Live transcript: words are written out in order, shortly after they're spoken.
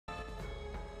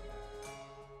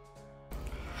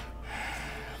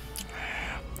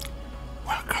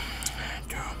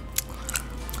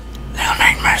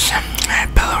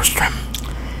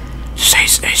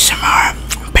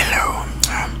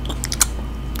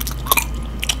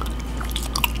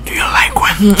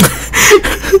When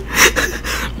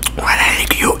I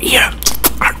lick your ear.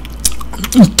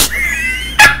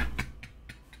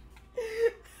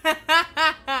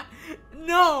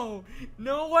 No,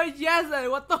 no, why yes?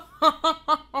 What the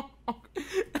fuck?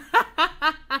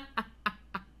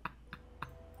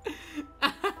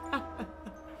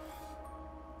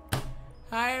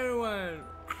 Hi everyone.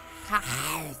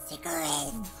 How's it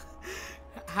going?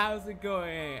 How's it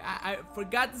going? I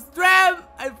forgot the Strem.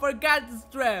 I forgot the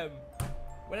Strem.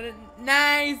 What a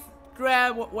nice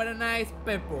Strem. What a nice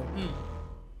people.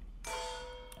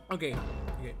 Okay.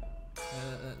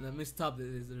 Let me stop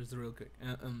this real quick.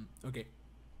 Okay.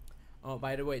 Oh,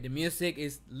 by the way, the music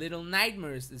is Little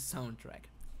Nightmares' soundtrack.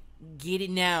 Get it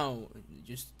now.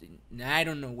 Just I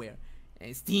don't know where.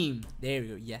 Steam. There we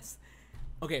go. Yes.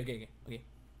 Okay.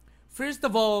 First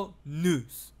of all,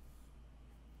 news.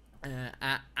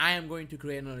 I am going to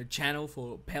create another channel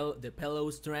for the Pelo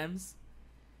Strems.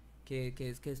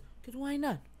 Cause why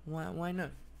not? Why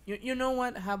not? You know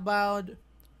what? How about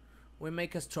we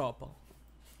make a straw poll?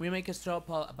 We make a straw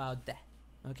poll about that.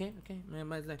 Okay.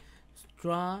 It's like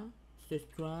straw,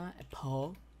 a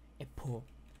poll.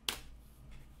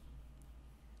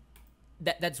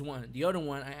 That's one. The other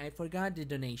one, I forgot the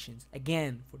donations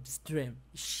again for the stream.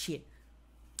 Shit.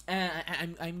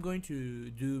 I'm going to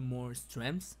do more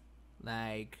streams,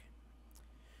 like,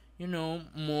 you know,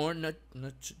 more,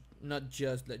 not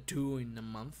just like 2 in a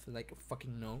month, like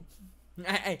fucking no.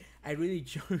 I really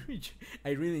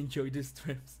enjoy these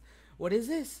streams. What is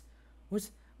this?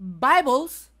 What's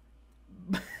Bibles?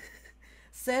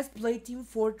 Says play Team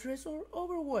Fortress or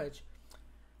Overwatch.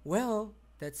 Well,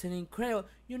 that's an incredible.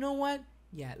 You know what?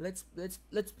 Yeah, let's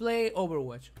play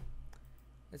Overwatch.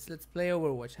 Let's play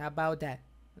Overwatch. How about that?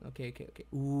 Okay.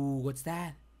 Ooh, what's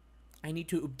that? I need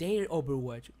to update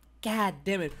Overwatch. God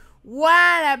damn it!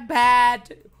 What a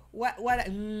bad. What a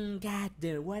God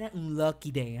damn it! What an unlucky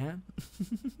day, huh?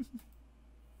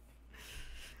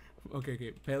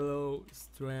 Okay. Pelo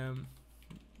Strem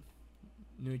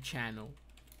new channel.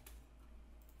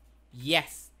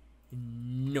 Yes.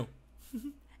 No.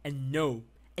 And no.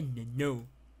 No.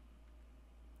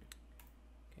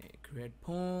 Okay, create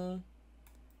poll.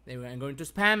 There I'm going to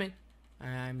spam it.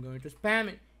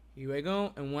 Here I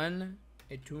go. And 1,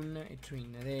 a 2, a 3.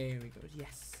 There we go.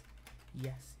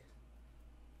 Yes.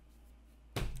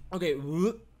 Okay.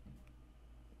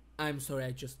 I'm sorry.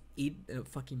 I just eat a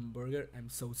fucking burger. I'm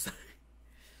so sorry.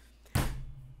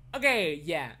 Okay.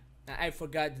 Yeah. I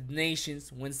forgot the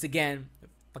nations once again.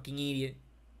 Fucking idiot.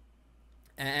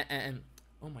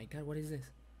 Oh my god. What is this?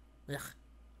 Ugh.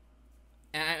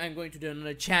 I'm going to do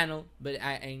another channel, but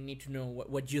I need to know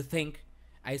what you think.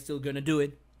 I still gonna do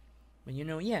it, but you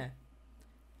know, yeah,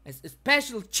 a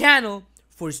special channel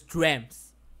for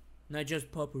streams, not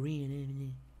just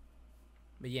potpourri.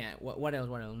 But yeah, what else?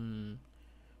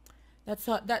 That's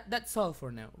all. That's all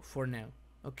for now.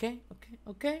 Okay.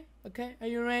 Are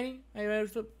you ready? Are you ready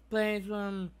to play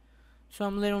some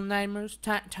Little Nightmares,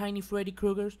 Tiny Freddy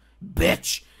Krueger's,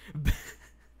 bitch?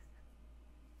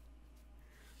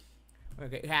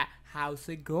 Okay, how's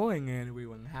it going,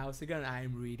 everyone? How's it going? I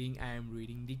am reading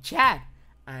the chat.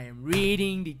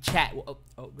 Oh,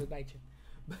 goodbye, chat.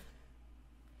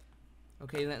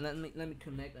 Okay, let me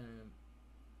connect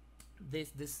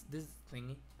this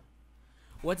thingy.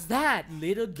 What's that?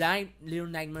 Little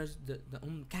Nightmares.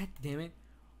 God damn it!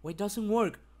 Why doesn't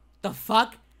work? The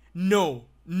fuck? No,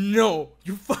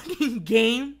 you fucking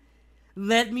game.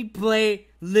 Let me play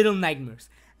Little Nightmares.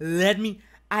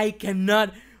 I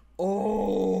cannot.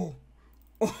 Oh,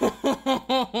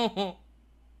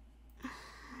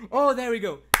 there we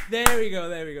go.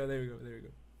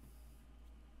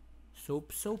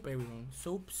 Soap, everyone.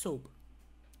 Soap.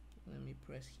 Let me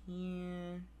press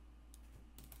here.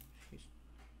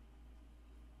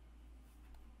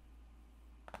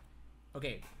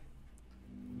 Okay.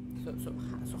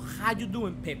 So how you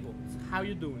doing, people? How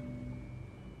you doing?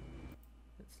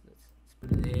 Let's put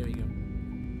it. There we go.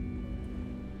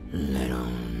 Little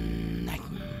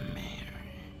Nightmare.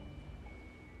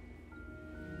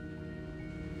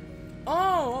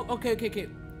 Oh, okay.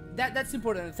 That's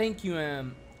important. Thank you.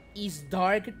 Is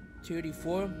Dark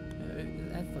 34.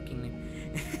 That fucking name.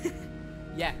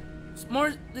 Yeah. It's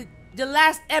more the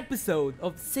last episode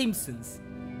of Simpsons.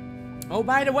 Oh,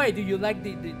 by the way, do you like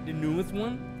the newest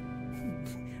one?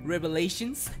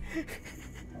 Revelations.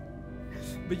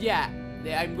 But yeah,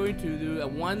 I'm going to do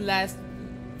one last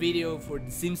video for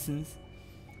The Simpsons,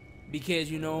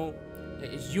 because, you know,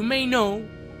 as you may know,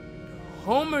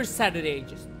 Homer Saturday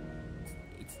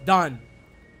it's done.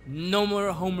 No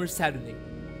more Homer Saturday.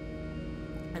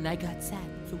 And I got sad.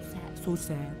 So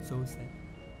sad.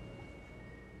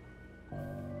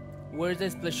 Where's the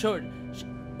splash short?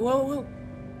 Whoa.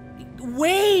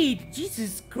 Wait!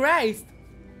 Jesus Christ!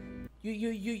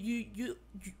 You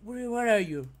where are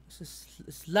you?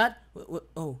 Slut?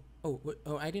 Oh,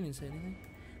 I didn't say anything.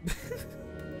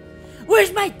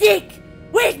 Where's my dick?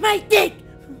 Where's my dick?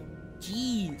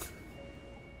 Jeez.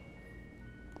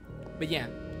 But yeah,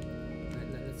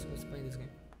 let's play this game.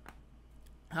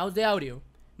 How's the audio?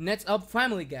 Next up,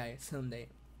 Family Guy someday.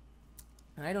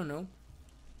 I don't know.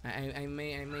 I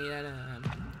made that.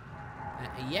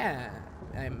 Yeah,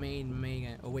 I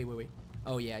made. Oh wait.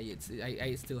 Oh yeah,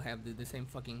 I still have the same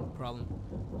fucking problem.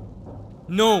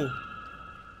 No,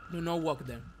 do not walk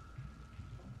there.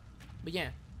 But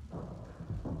yeah,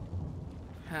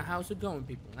 how's it going,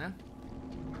 people? Huh?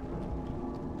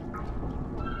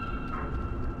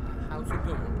 How's it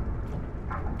going?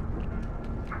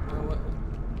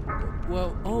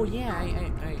 Well, oh yeah,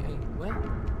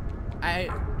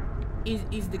 is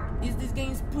this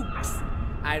game spooks?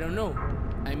 I don't know.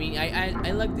 I mean,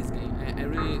 I like this game. I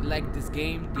really like this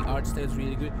game. The art style is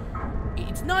really good.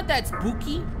 It's not that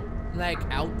spooky, like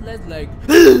Outlast, like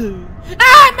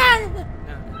ah man.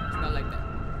 No, it's not like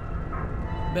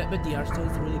that. But the art style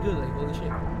is really good. Like holy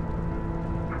shit.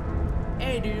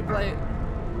 Hey, do you play?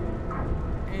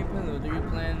 Hey, Pelo, do you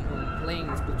plan on playing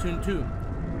Splatoon 2?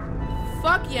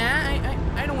 Fuck yeah!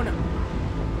 I don't wanna.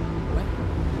 What?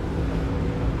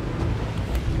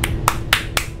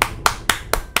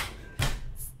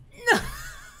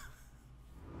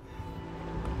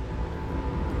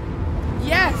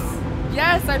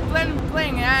 Yes, I plan on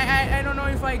playing. I don't know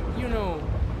if I, you know.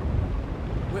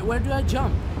 Where do I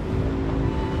jump?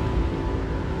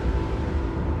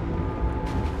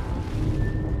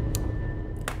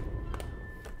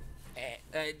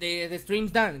 The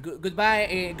stream's done.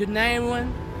 Goodbye. Good night,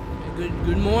 everyone.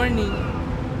 Good morning.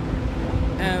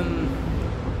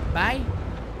 Bye.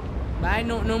 Bye.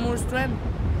 No more stream.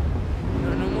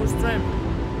 No more stream.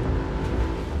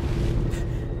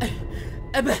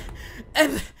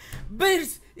 But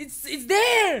it's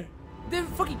there. The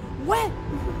fucking what?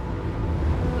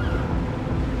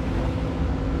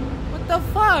 What the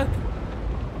fuck?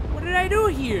 What did I do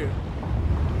here?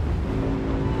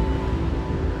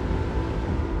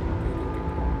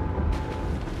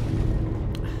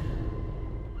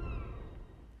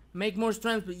 Make more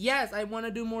streams, but yes, I want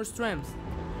to do more streams.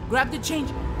 Grab the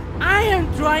change. I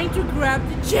am trying to grab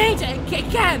the change. I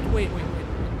can't. Wait.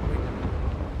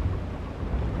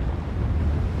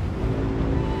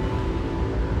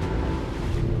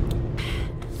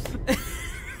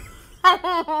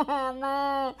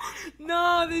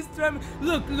 No, this stream.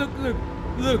 Look.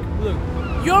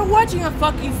 You're watching a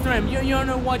fucking stream. You're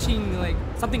not watching like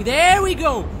something. There we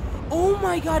go. Oh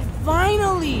my god,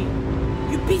 finally.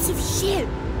 You piece of shit.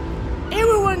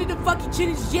 Everyone in the fucking chat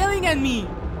is yelling at me.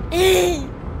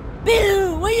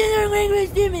 Bill, what are you doing,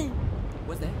 Steven?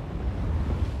 What's that?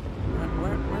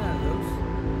 Where are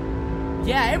those?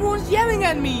 Yeah, everyone's yelling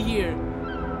at me here.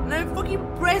 And I'm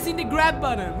fucking pressing the grab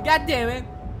button. God damn it.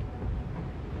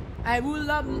 I would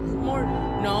love more.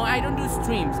 No, I don't do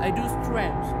streams. I do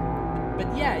streams.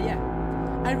 But yeah.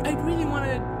 I really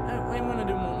wanna. I wanna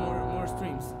do more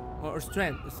streams or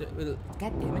streams.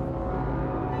 God damn it.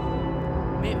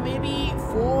 Maybe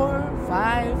 4,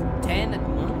 5, 10 a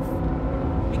month,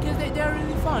 because they're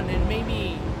really fun, and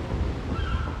maybe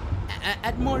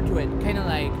add more to it, kind of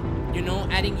like, you know,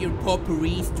 adding your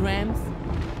potpourri streams.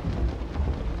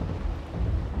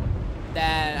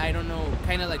 That I don't know,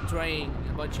 kind of like trying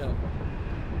a bunch of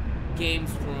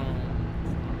games from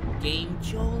Game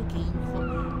Joel,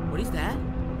 What is that?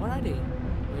 What are they?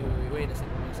 Wait a second.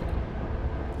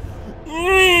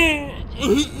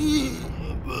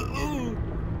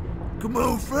 Come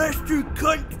on, faster,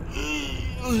 cunt!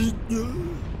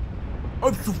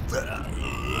 I'm so fast.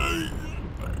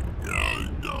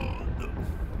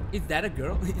 Is that a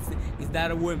girl? Is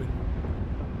that a woman?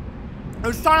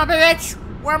 Oh, son of a bitch!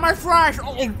 Where are my fries?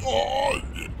 Oh god!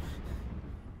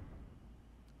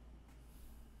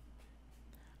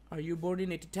 Are you boarding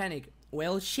the Titanic?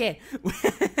 Well, shit.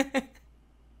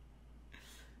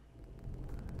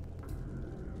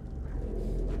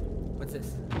 What's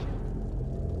this?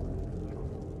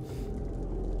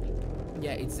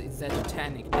 Yeah, it's the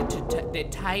Titanic. The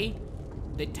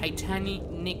Titanic.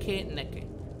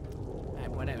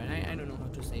 Whatever. I don't know how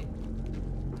to say it.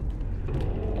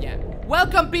 Yeah.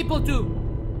 Welcome, people,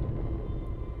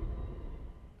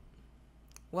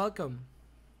 Welcome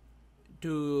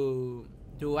to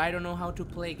I don't know how to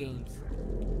play games.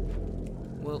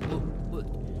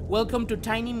 Welcome to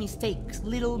tiny mistakes,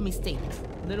 little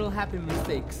happy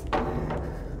mistakes.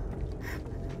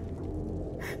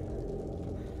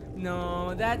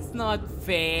 No, that's not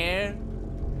fair.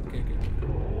 Okay.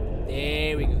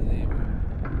 There we go.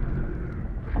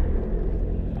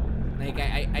 Like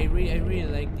I really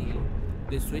like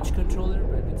the Switch controller,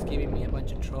 but it's giving me a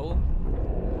bunch of trouble.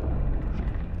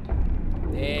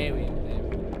 There we go.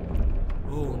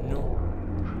 Oh no.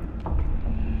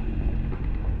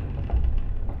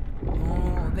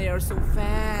 Oh, they are so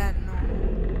fat.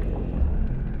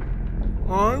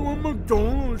 No. I want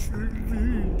McDonald's.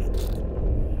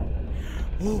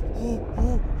 Oh,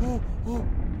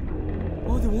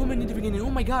 the woman in the beginning.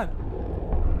 Oh my god.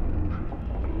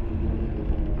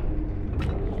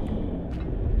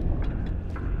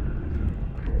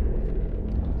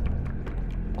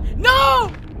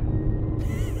 No!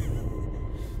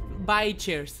 Bye,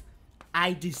 chairs.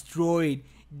 I destroyed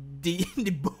the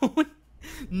bone.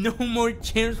 No more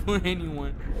chairs for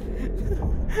anyone.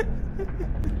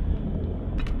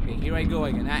 Okay, here I go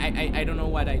again. I don't know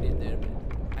what I did there, but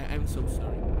I'm so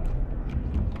sorry.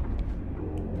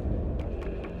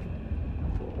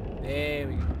 There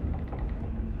we go.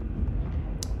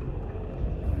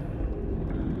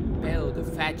 Pelo, the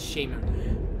fat shamer.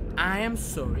 I am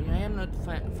sorry. I am not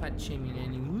fat shaming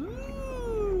anyone.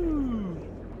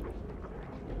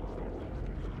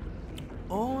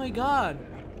 Oh my god.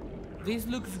 This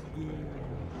looks good.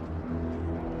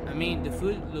 I mean, the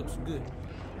food looks good.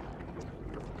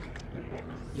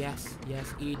 Yes,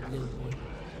 eat, little boy.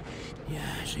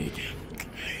 Yes, eat.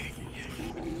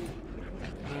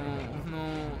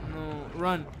 No,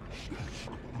 run,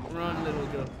 little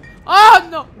girl. Oh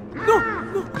no! No!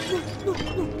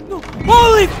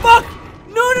 Holy fuck!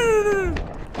 No!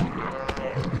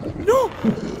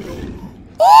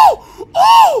 Oh!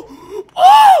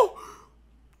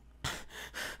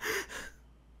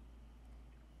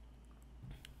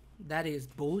 That is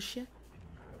bullshit.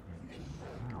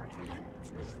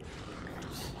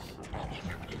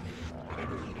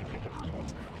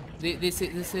 This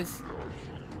is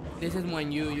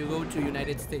when you go to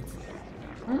United States.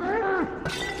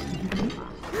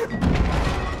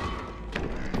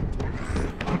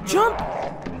 Jump!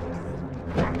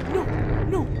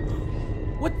 No!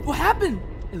 What happened?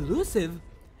 Elusive?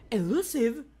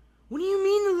 What do you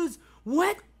mean elusive?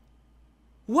 What?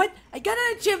 I got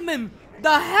an achievement.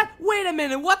 The heck? Wait a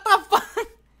minute. What the fuck?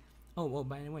 Oh,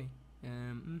 by the way,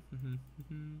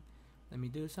 let me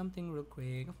do something real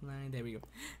quick. There we go.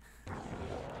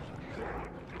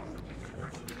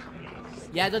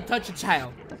 Yeah, don't touch a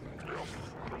child.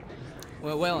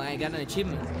 Well, I got an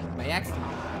achievement by accident.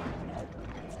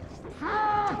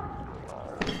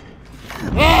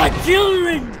 Oh,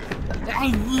 children!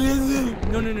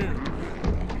 No.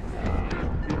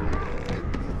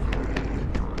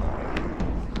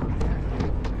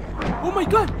 Oh my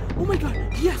god!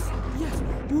 Yes!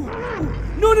 Ooh.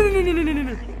 No! No.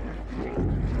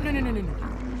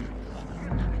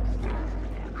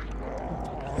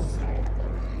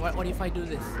 What if I do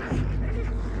this?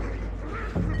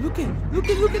 Look at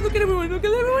everyone! Look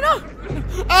at everyone!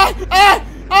 Ah!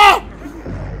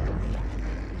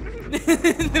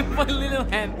 My little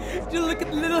hand. Just look at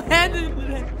the little hand.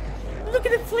 Look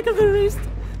at the flick of the wrist.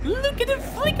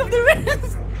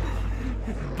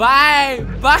 Bye.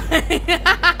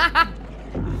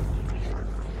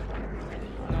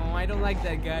 No, I don't like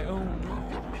that guy. Oh no.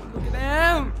 Look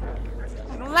at him.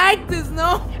 I don't like this,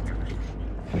 no.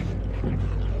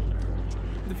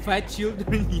 The fat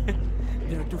children, yeah.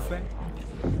 They're too fat.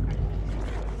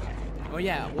 Oh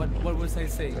yeah, what was I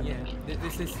saying? Yeah,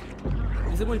 this is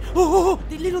one. Oh,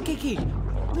 the little KK.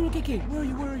 Where are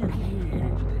you?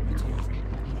 Here. It's here.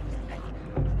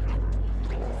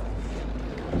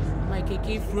 My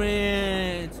KK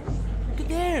friends. Look at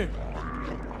there.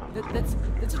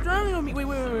 That's a drawing on me. Wait.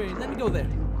 Let me go there.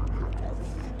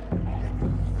 I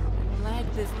don't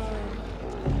like this, no.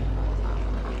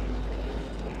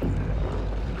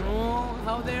 No,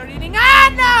 how they're eating. Ah,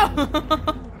 no!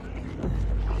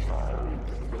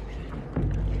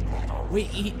 Wait,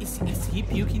 is he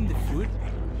puking the food?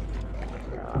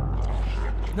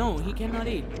 No, he cannot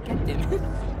eat. God damn it.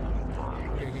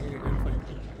 Okay, I'm fine.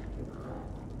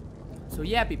 So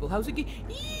yeah, people, how's it going?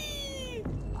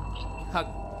 Hug.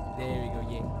 There we go,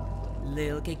 yeah.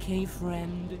 Little KK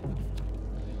friend.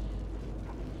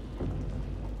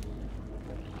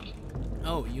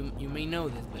 Oh, you may know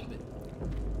this, but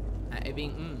I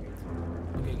think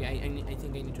okay, I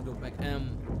think I need to go back.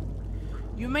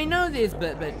 You may know this,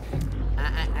 but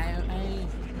I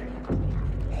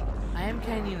am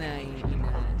kind of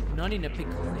not in a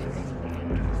pickle,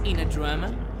 in a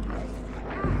drama.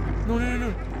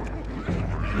 No.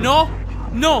 Oh,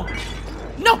 no!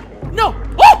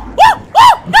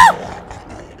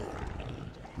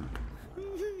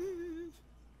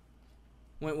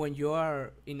 when you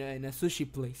are in a sushi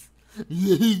place.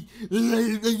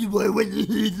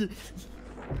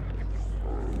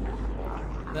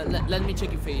 Let me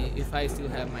check if I still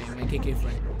have my KK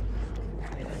friend.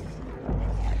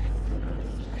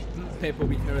 Peppo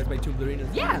being harassed by two Blurinos.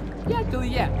 Yeah, actually,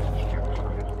 yeah.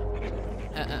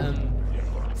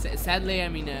 Sadly,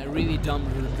 I'm in a really dumb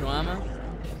drama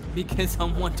because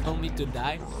someone told me to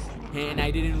die, and I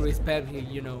didn't respect him.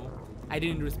 You know, I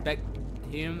didn't respect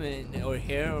him or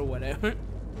her or whatever,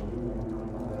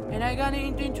 and I got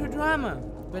into drama.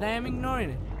 But I am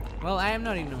ignoring it. Well, I am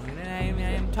not ignoring it. I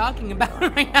am talking about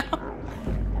it right now.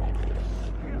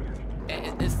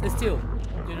 It's still,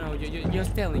 you know,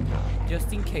 just telling you,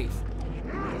 just in case.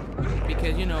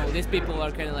 Because, you know, these people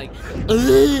are kind of like,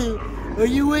 are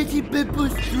you watching Pelo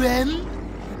Strem?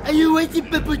 Are you watching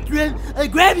Pelo Strem? I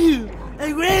grab you!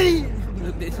 I grab you!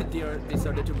 Look, these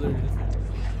are the two blue.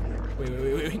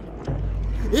 Wait.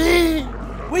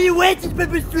 Were you watching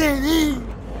Pelo Strem?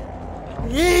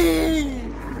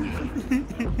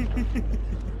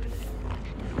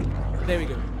 There we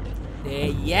go.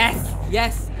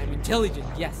 Yes! I'm intelligent.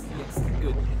 Yes,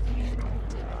 good.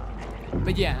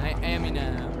 But yeah, I am in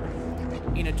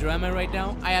a drama right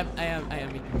now. I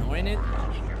am ignoring it,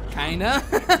 kinda.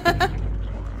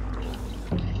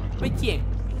 But yeah,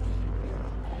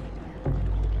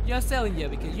 just telling you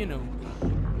because you know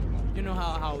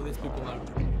how these people are.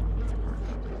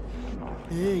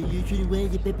 Hey, you shouldn't wear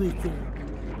the Pelo Strem.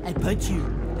 I punch you.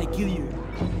 I kill you.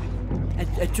 I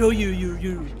throw you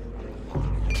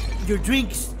your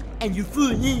drinks and your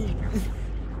food.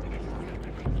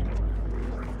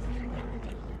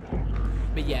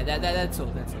 But yeah, that's all.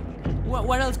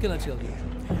 What else can I tell you?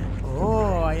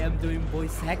 Oh, I am doing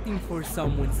voice acting for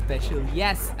someone special.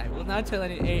 Yes, I will not tell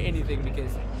anything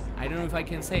because I don't know if I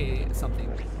can say something.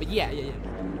 But yeah.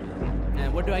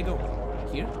 And where do I go?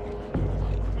 Here?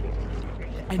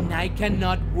 And I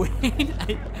cannot wait.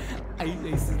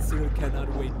 I sincerely cannot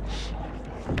wait.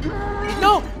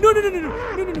 No, not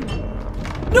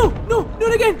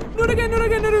again.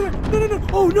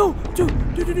 Oh no.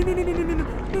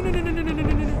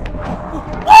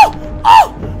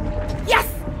 Oh! Yes.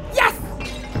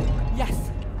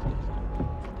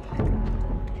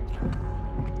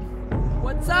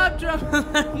 What's up,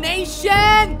 Drama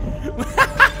Nation?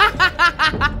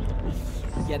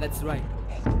 Yeah, that's right.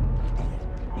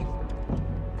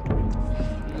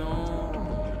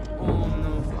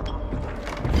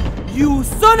 You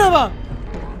son of a!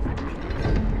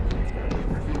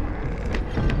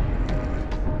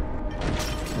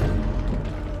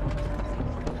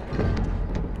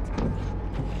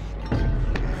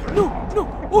 No!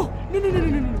 Oh! No!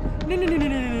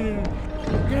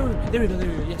 Get over. There we go.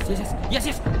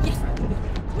 Yes!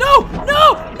 No!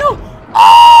 Oh no!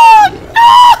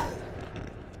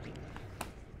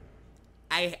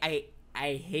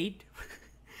 I hate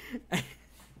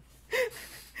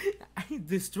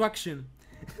destruction.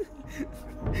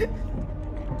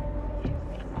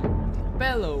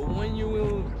 Pelo, when you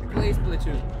will play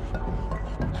Splatoon?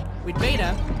 With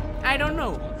beta? I don't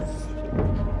know.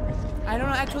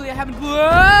 Actually, I haven't.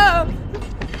 Whoa!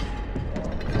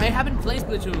 I haven't played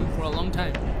Splatoon for a long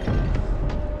time.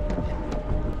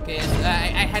 Okay,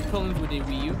 I had problems with the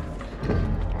Wii U.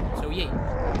 So yay.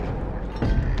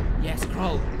 Yes,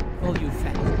 crawl, you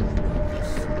fat.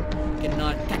 You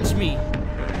cannot catch me.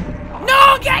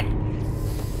 No, get!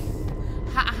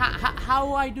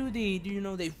 How I do the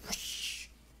whoosh?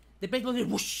 The baseball is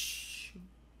whoosh.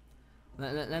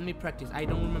 Let me practice. I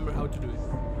don't remember how to do it.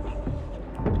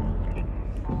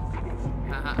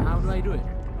 How do I do it?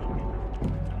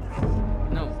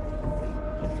 No.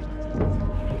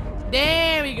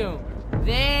 There we go.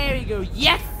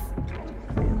 Yes!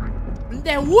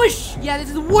 The whoosh! Yeah, this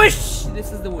is whoosh!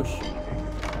 This is the whoosh.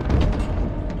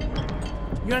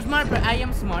 You're smart, but I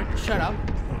am smart. Shut up.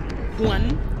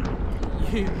 Juan.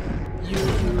 You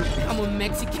come on,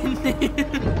 Mexican.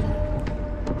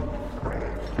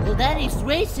 Well, that is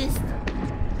racist.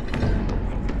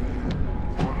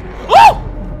 Oh!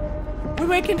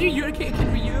 Wait, can you?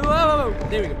 Oh,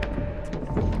 there we go.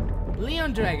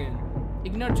 Leon Dragon.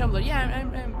 Ignore Tumblr. Yeah,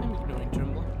 I'm ignoring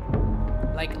Tumblr.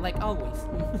 Like always.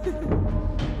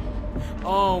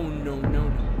 Oh no.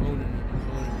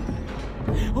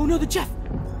 Oh no, the chef!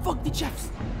 Fuck the chefs!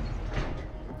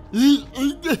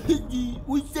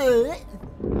 What's that?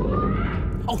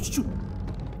 Oh shoot!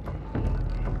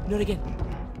 Not again.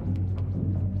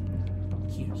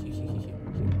 Here.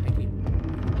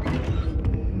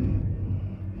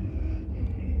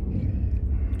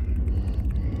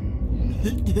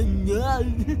 Right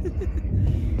here.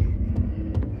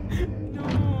 No.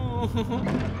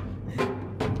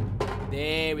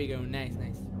 There we go. Nice,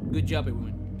 nice. Good job,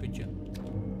 everyone. Good job.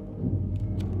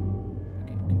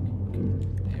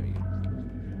 Okay. There we go.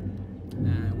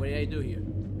 What did I do here?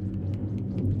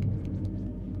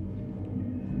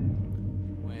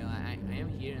 Well, I am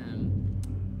here.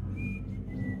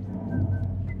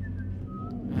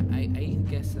 I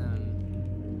guess.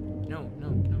 No.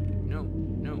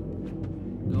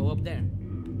 Go up there.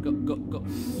 Go.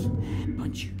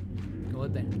 Punch you. Go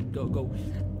up there. Go.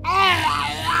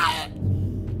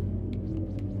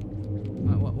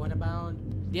 What about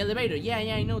the elevator? Yeah,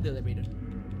 I know the elevator.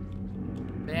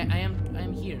 But I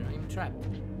am here. I am trapped.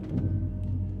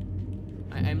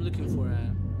 I'm looking for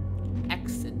a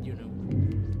exit, you know.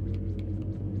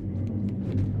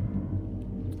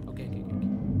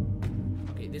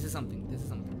 Okay, this is something.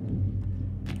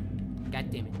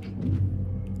 God damn it.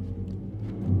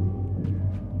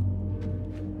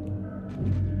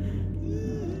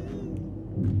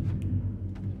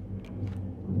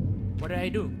 What did I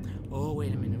do? Oh,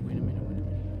 wait a minute.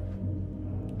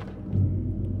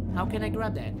 How can I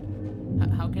grab that?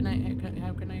 How can I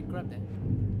grab that?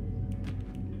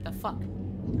 The fuck?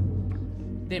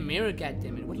 The mirror,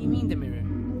 goddammit. What do you mean the mirror?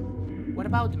 What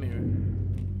about the mirror?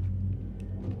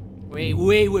 Wait.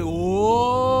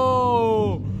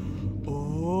 Oh,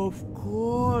 of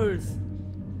course.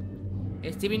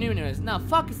 Steven Universe. No,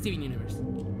 fuck Steven Universe.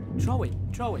 Throw it.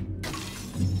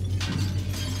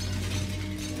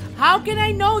 How can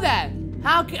I know that?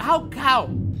 How?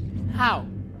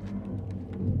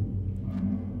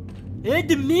 Hey,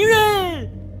 the mirror!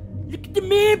 Look at the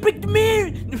mirror, break the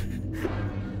mirror!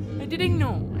 I didn't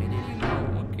know.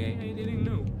 Okay, I didn't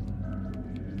know.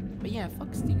 But yeah,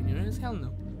 fuck Steven Universe, hell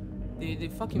no. The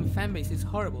fucking fanbase is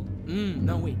horrible.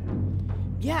 No, wait.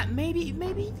 Yeah, maybe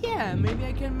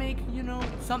I can make, you know,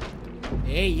 some...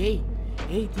 Hey,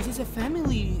 this is a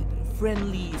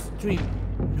family-friendly stream.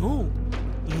 No.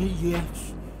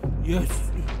 Yes.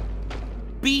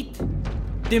 Beat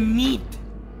the meat.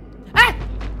 Ah!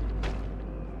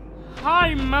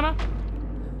 Hi, mama.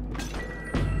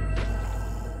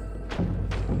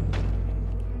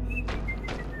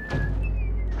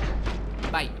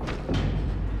 Bye.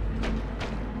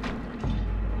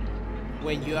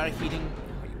 When you are hitting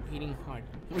hard.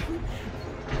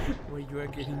 When you are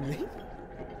getting late.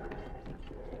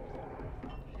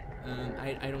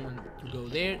 I don't want to go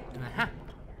there. Aha.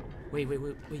 Wait,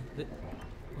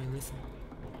 listen.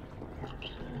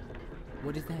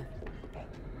 What is that?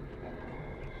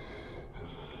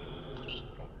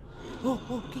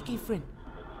 Oh, KK friend.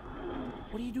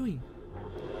 What are you doing?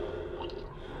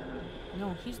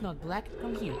 No, he's not black.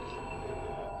 Come here.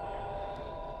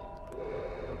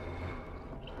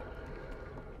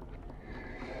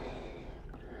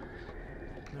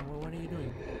 No, what are you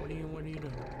doing? What are you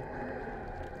doing?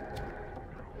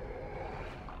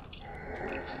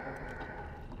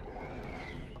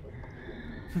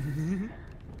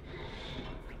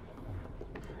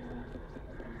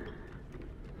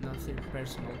 Nothing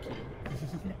personal, kid.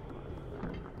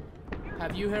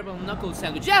 Have you heard of knuckle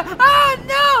sandwich? Yeah! Oh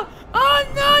no! Oh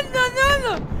no!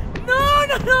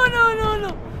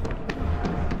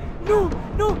 No!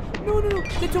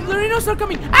 The Tumblerinos are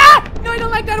coming! Ah! No, I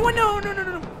don't like that one! No!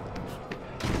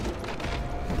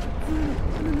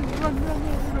 Run.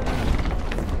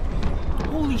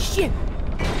 Holy shit!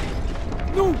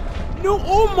 No!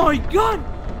 Oh my god!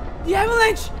 The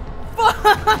avalanche!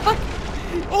 Fuck!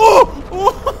 Oh!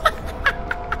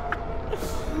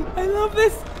 I love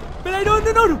this! But I don't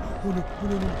know. Oh no.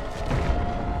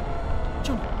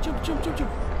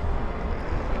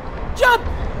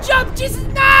 Jump! Jesus,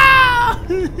 no!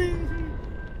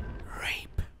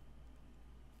 Rape.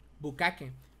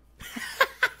 Bukake.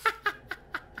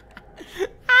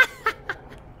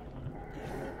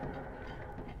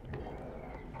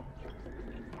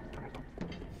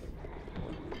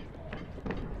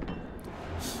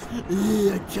 A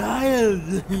child,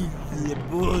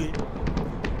 boy.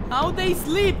 How they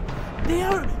sleep? They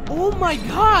are. Oh my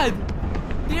god!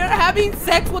 They are having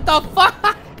sex. What the fuck?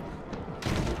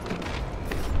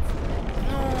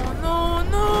 No.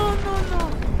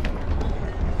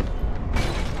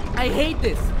 I hate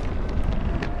this.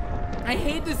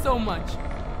 So much.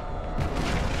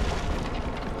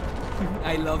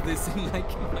 I love this in like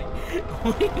my.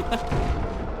 Oh my god.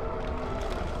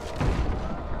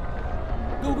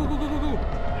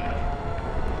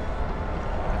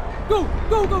 Go.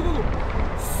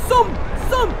 Some.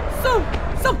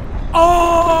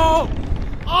 Oh!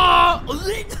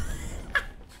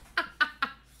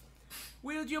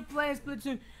 Will you play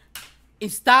Splatoon?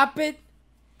 Stop it,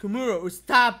 Kumuro.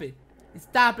 Stop it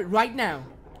right now.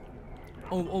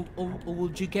 Oh,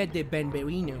 will you get the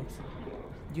Banberinos?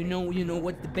 You know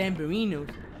what the bamberinos?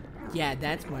 Yeah,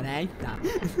 that's what I thought.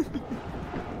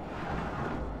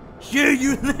 Sure,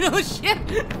 you little shit.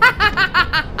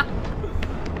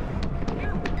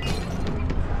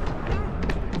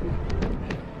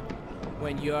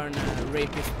 When you are in a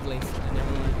rapist place and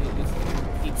everyone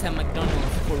eats a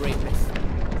McDonald's for rapists.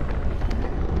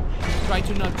 Try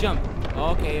to not jump.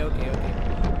 Okay.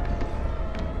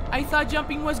 I thought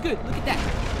jumping was good. Look at that.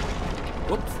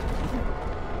 Whoops.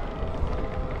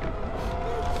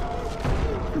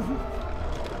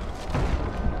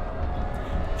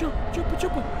 Jump.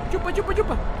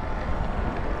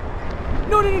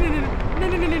 No.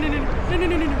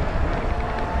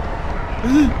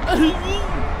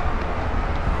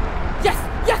 Yes.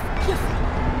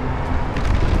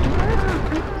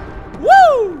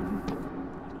 Woo!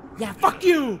 Yeah, fuck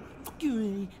you.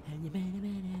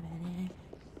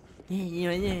 Yeah,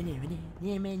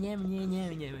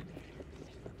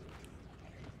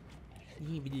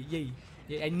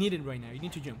 I need it right now. You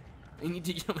need to jump. I need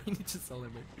to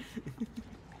celebrate.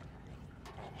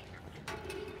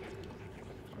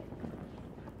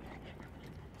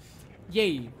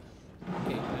 Yay.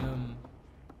 Okay,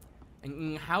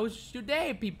 and how's your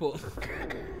day, people?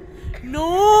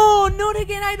 No, not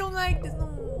again. I don't like this.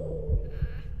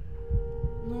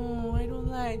 No, I don't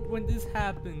like when this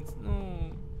happens.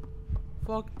 No.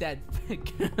 Fuck that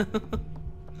fake girl.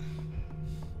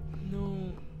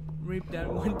 No. Rip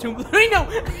that 1, 2, 3. No.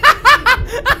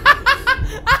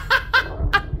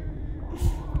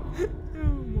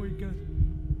 Oh my god.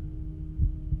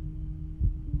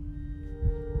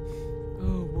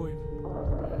 Oh boy.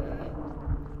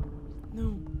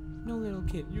 No little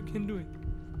kid, you can do it.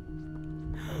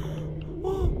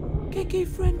 Oh, KK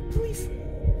friend, please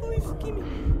give me.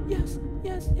 Yes,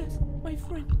 my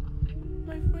friend,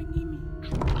 give me.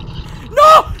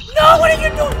 No, what are you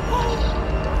doing? No.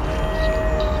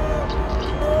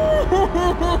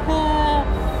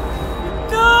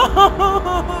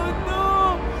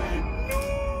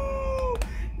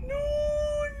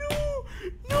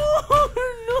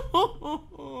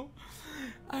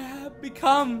 I have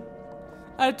become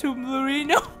a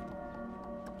tumblerino.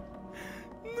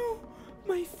 No,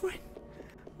 my friend,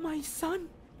 my son.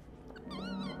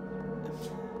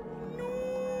 No,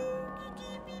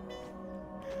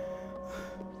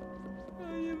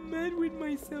 I am mad with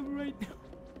myself right now.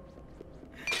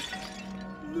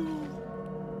 No.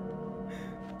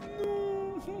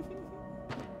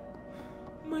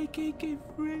 My KK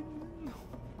friend. No.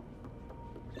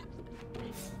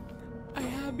 I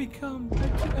have become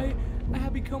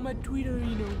a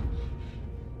Twitterino.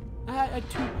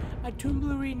 A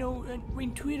Tumblerino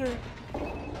in Twitter.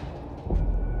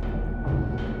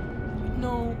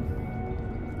 No.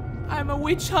 I'm a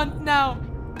witch hunt now.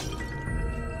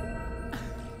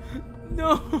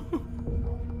 No.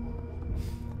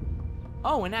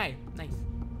 Oh, an eye. Nice.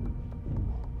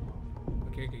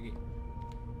 Okay.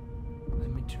 Let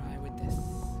me try with this.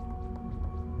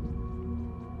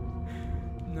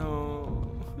 No.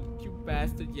 You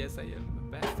bastard. Yes, I am a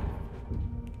bastard.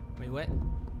 Wait, what?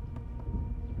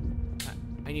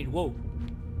 I need. Whoa.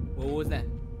 What was that?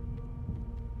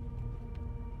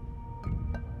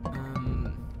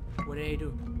 What did I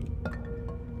do?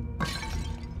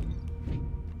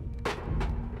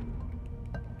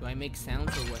 Do I make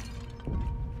sounds or what?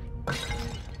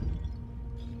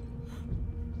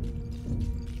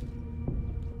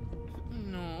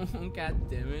 No, god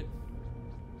damn it.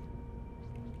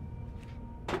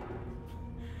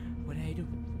 What did I do?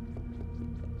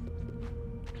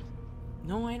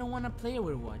 No, I don't want to play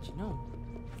Overwatch. No.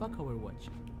 Fuck Overwatch.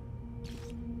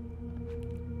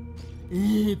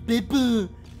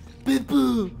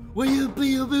 People, why you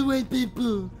play Overwatch,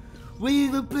 people? Why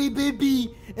you don't play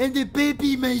baby and the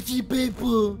baby magic,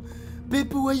 people?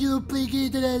 People, why you don't play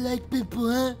game that I like,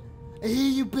 people, huh? I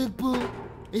hate you, people.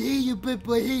 I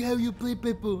hate how you play,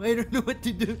 people. I don't know what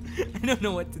to do. I don't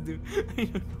know.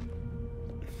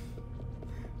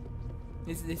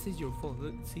 This is your fault.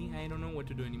 Look, see, I don't know what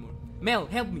to do anymore. Mel,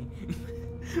 help me.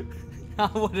 Now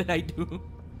what did I do?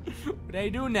 What do I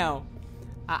do now?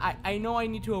 I know I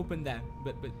need to open that,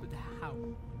 but how?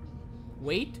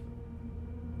 Wait?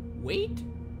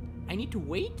 I need to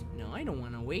wait? No, I don't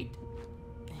want to wait.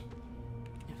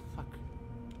 Fuck.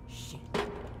 Shit. I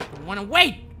don't want to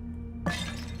wait!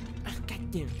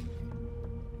 God damn it.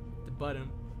 The bottom.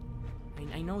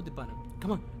 I know the bottom.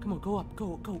 Come on, go up,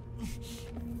 go.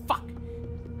 Fuck!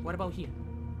 What about here?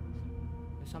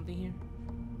 There's something here?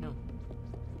 No.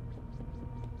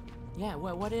 Yeah,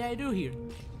 what did I do here?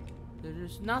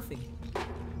 There's nothing.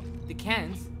 The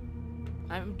cans.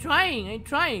 I'm trying.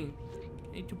 I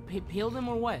need to peel them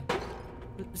or what?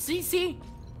 See?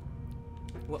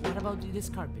 What about this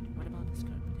carpet? What about this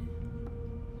carpet?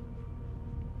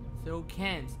 Throw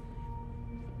cans.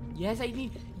 Yes,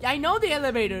 I know the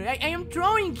elevator. I am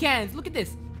throwing cans. Look at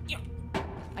this.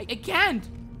 I can't.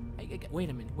 Wait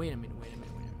a minute.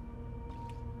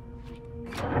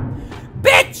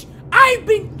 Bitch! I've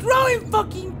been throwing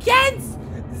fucking cans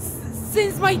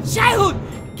since my childhood.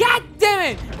 God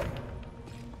damn it!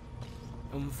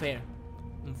 Unfair.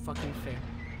 Unfucking fair.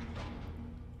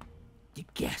 The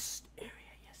guest area.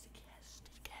 Yes, the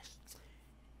guests.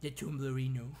 The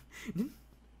Tumblerino.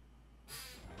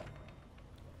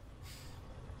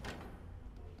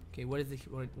 Okay, what is this?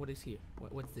 What is here?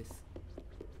 What's this?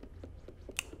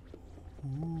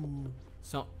 Ooh.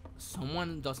 So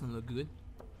someone doesn't look good.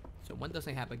 Someone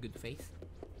doesn't have a good face.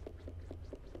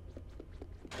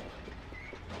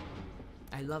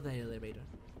 I love that elevator.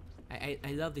 I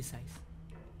love this size.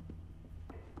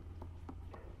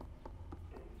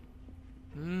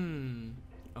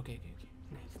 Okay.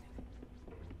 Nice.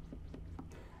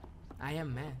 I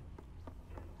am mad.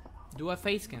 Do a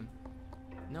face cam.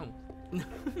 No.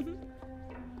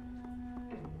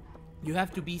 You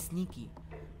have to be sneaky.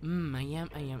 I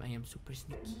am super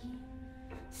sneaky.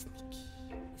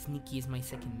 Sneaky is my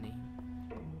second name.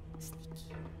 Sneaky.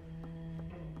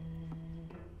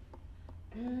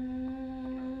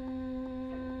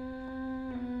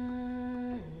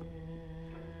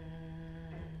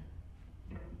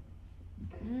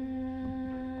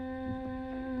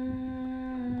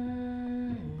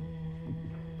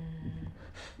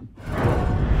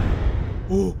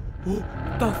 Oh,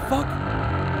 the fuck?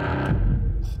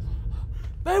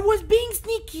 I was being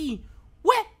sneaky.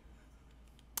 What?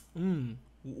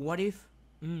 What if?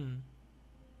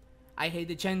 I hate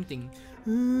the chanting.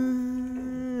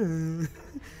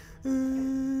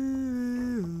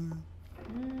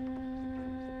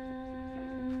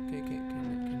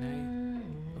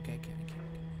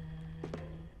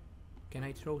 Can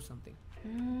I throw something?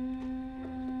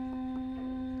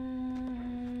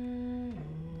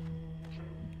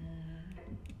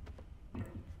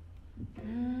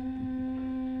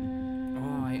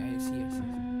 Oh, I see.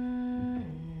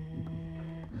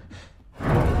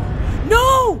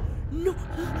 No!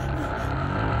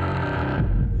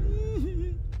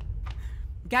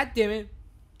 God damn it.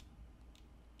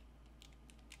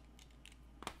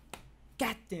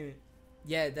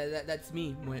 Yeah, that's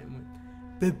me.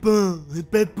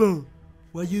 Peppa,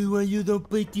 why you don't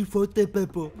play T-Forte,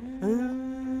 Peppa?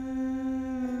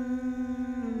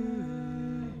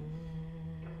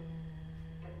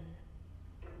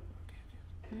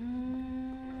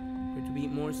 Going to be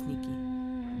more sneaky.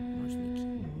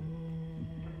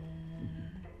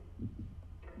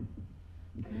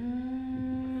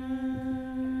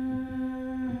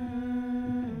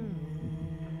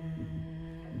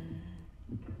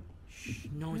 Shh,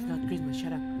 no, it's not Christmas.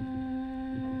 Shut up.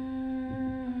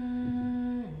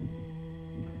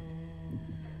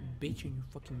 Bitch in your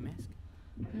fucking mask.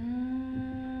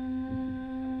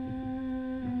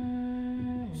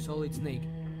 Solid Snake.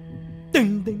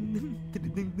 Ding ding ding ding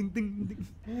ding ding ding.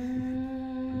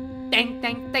 Ding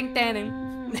ding ding ding.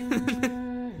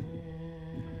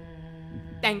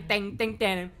 Ding ding ding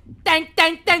ding. Ding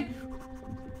ding ding.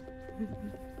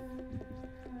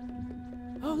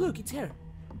 Oh look, it's here.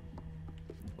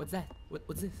 What's that?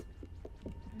 What's this?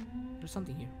 There's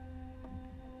something here.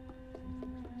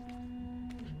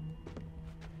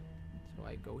 So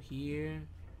I go here,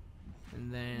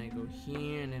 and then I go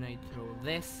here, and then I throw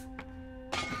this,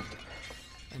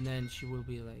 and then she will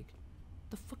be like,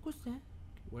 "The fuck was that?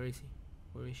 Where is he?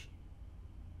 Where is she?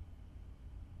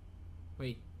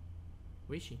 Wait,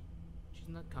 where is she? She's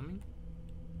not coming?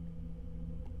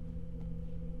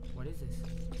 What is this?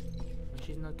 Oh,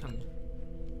 she's not coming.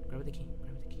 Grab the key.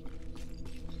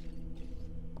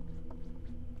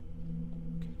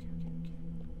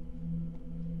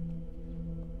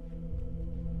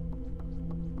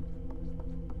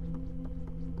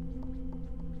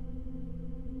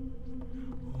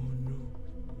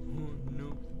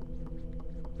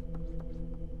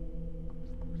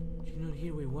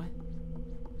 Here, wait, what?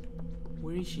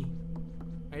 Where is she?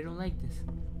 I don't like this.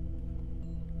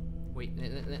 Wait,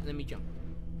 let me jump.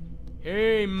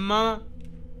 Hey, mama.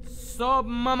 Sup,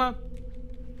 mama?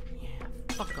 Yeah,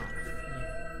 fuck off.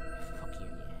 Yeah, fuck you,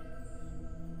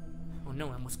 yeah. Oh no,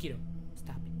 a mosquito.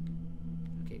 Stop it.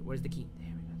 Okay, where's the key?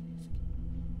 There we go. There's the key.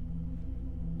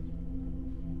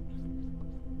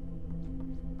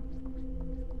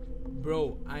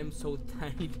 Bro, I'm so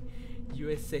tired.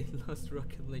 USA lost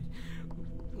Rocket League.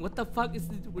 What the fuck is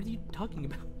this? What are you talking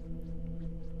about?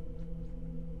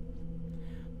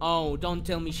 Oh, don't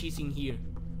tell me she's in here.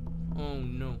 Oh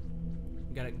no.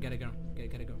 Gotta go.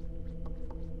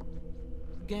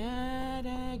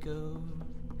 Gotta go.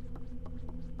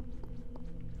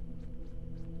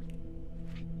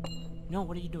 No,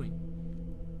 what are you doing?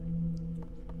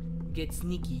 Get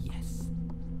sneaky, yes.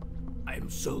 I'm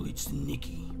solid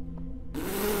sneaky.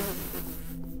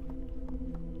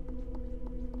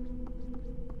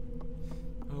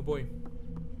 Oh boy.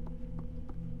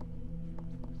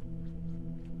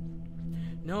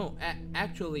 No,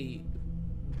 actually,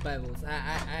 Bubbles,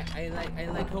 I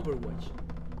like Overwatch.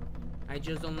 I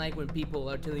just don't like when people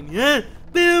are telling me, ah,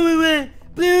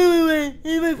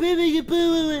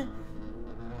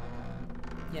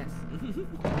 yes.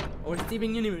 Or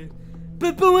Steven Universe.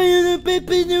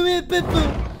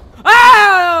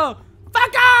 Oh!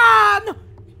 Fuck on! No!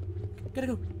 Gotta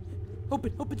go.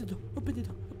 Open the door. Open the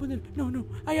door. Open the door. No.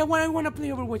 I want to play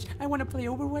Overwatch. I want to play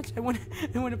Overwatch. I want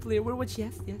to play Overwatch.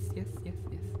 Yes. Good.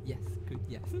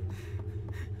 Yes.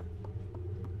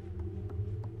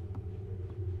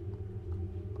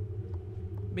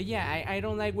 But yeah, I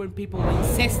don't like when people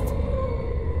insist.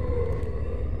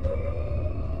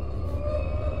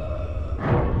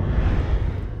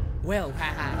 Well,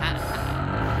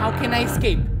 how can I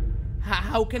escape?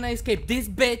 How can I escape? This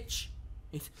bitch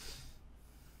is...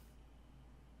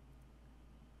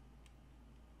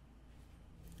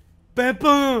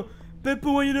 Peppo,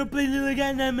 why you don't play little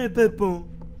guy name, Peppo?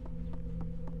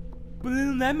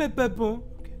 Little name, Peppo.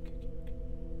 Okay.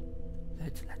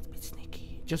 Let's be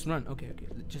sneaky. Just run. Okay.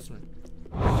 Just run.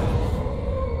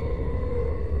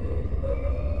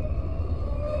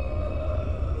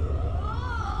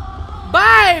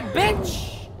 Bye,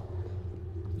 bitch.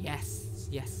 Yes.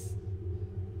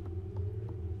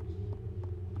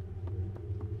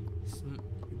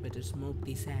 You better smoke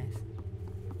this ass.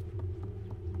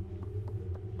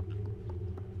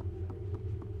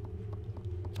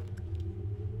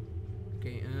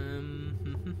 Okay,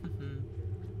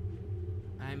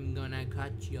 I'm gonna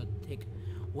cut your dick.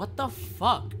 What the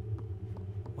fuck?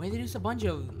 Why there's a bunch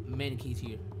of mannequins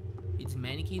here? It's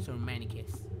mannequins or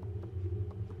mannequins?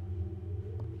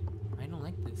 I don't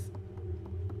like this.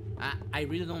 I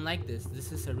really don't like this.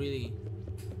 This is a really...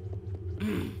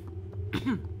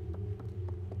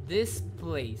 This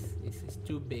place is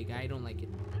too big. I don't like it.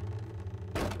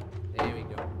 There we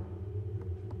go.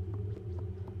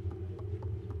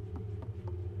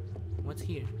 What's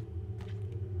here?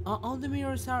 All the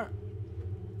mirrors are...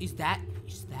 Is that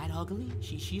ugly?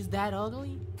 She's that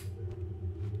ugly?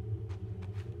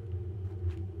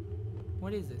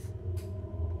 What is this?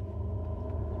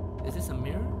 Is this a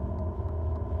mirror?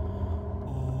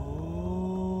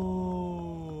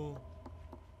 Oh.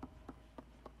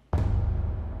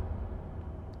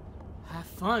 Have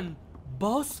fun.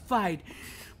 Boss fight.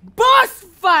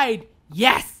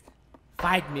 Yes.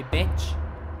 Fight me, bitch.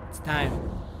 It's time.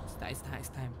 It's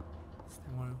time.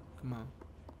 Come on.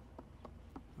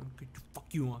 I'm going to fuck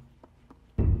you up.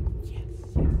 Yes.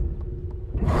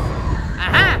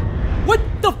 Aha! What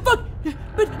the fuck?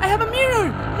 But I have a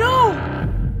mirror! No!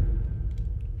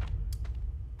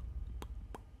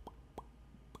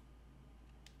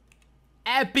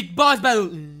 Epic boss battle!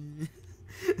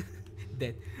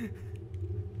 Dead.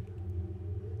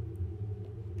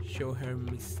 Show her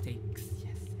mistakes.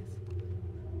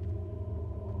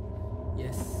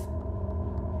 Yes.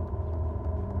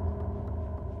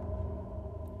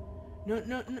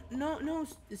 No,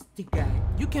 stick guy.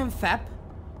 You can fap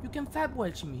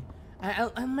watch me.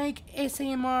 I'll make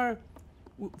ASMR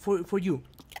for you.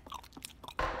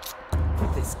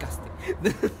 Disgusting.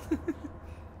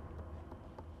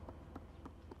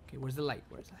 Okay, where's the light?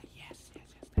 Yes.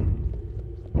 There.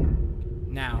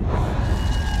 Now,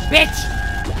 bitch.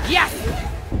 Yes.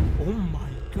 Oh my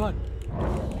god.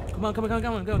 Come on.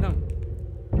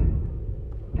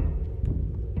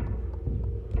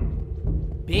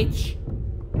 Bitch!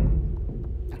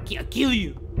 I'll kill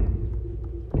you!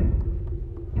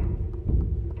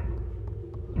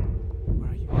 Where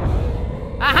are you?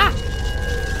 Aha!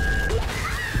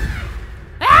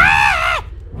 Ah!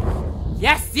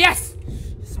 Yes!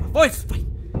 It's my voice!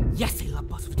 Yes, I love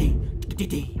boss of the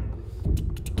day.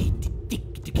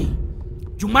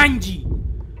 Jumanji!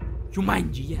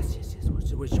 Yes.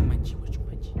 Where's Jumanji?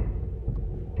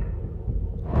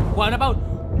 What about...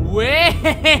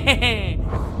 Wait!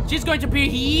 She's going to be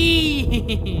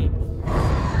here!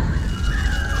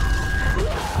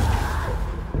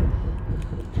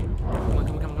 Come on.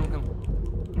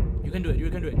 You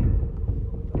can do it.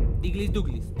 Diggly's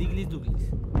Douglas.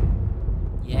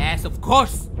 Yes, of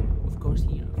course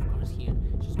here.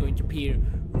 She's going to appear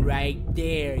right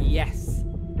there. Yes.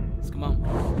 Let's come on.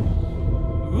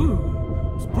 Ooh,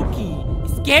 spooky,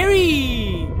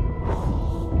 scary.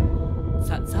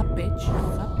 Sup, bitch.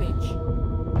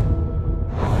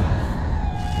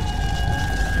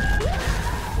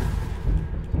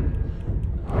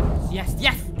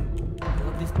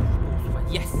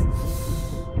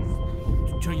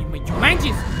 behind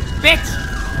you, bitch!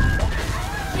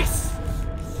 Yes!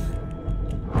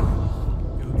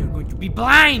 You're going to be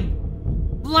blind!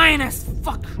 Blind as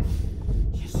fuck!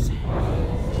 Yes.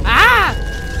 Ah!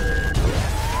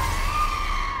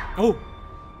 Oh!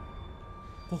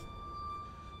 Oh!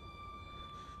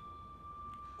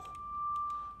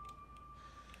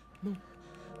 No.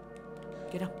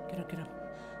 Get up, get up, get up.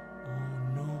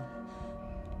 Oh no.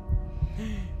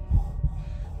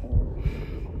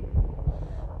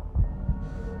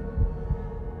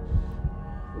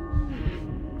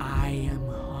 I am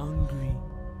hungry.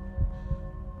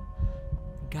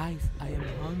 Guys, I am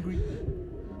hungry.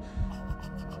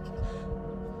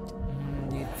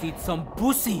 Let's eat some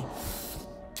pussy.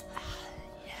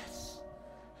 Yes.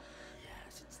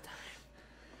 Yes, it's time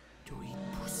to eat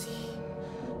pussy.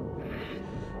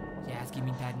 Yes, give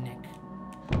me that neck.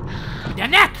 The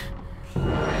neck!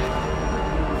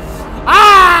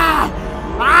 Ah!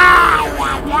 Ah!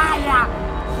 Yeah, yeah, yeah.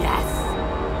 Yes!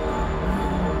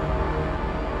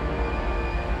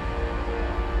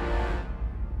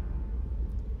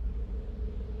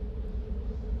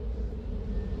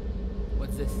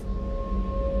 What's this?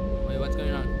 Wait, what's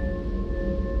going on?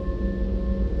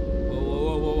 Whoa, whoa,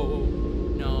 whoa, whoa, whoa, whoa.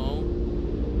 No.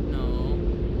 No.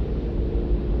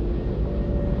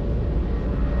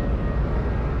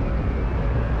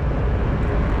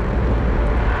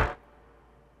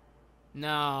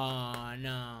 No,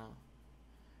 no.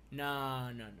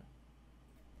 No, no, no.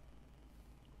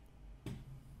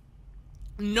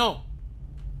 No.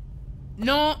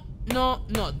 No, no,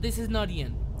 no. This is not the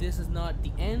end. This is not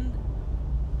the end.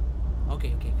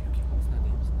 Okay, okay, okay, okay. It's not the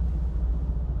end. It's not the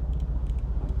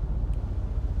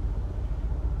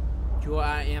end.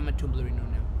 I am a Tumblrino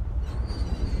now.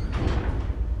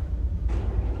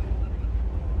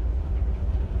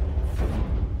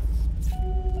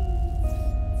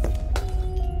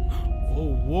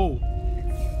 Oh, whoa.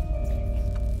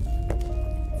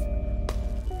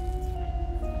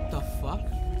 The fuck?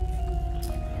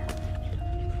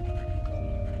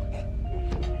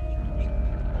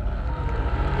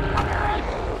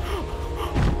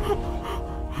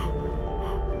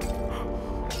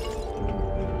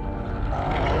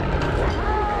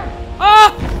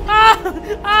 Ah! Ah!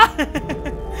 Ah!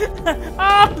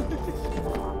 Ah!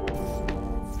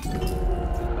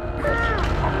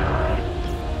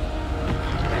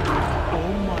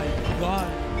 Oh my god.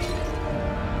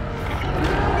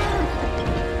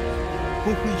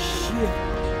 Holy shit.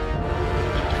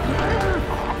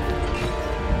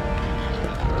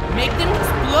 Make them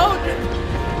explode.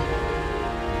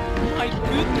 My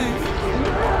goodness.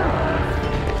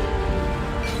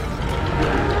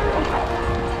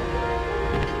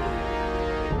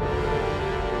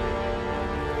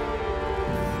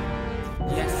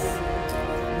 Yes.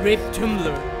 Rip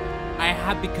Tumblr. I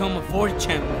have become a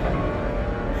 4chan.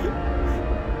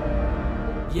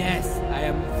 Yes, I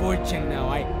am 4chan now.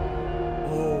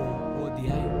 Oh,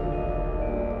 did I?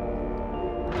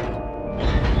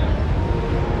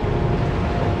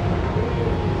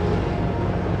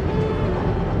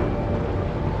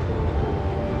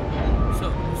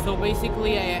 So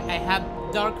basically, I have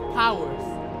dark powers.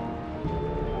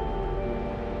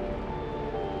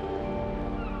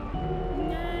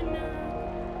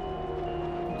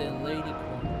 The lady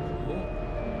corner. Oh.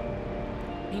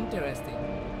 Interesting.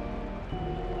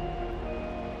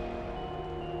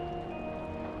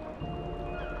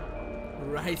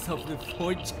 Rise of the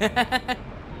 4chan.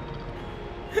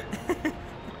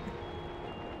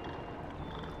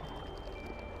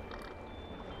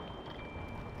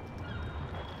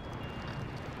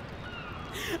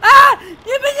 Ah!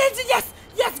 Yes!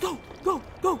 Yes! Go! Go!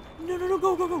 Go! No, no, no!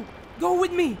 Go! Go! Go! Go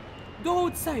with me! Go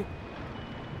outside!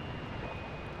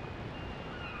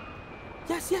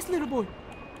 Yes! Yes, little boy!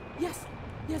 Yes!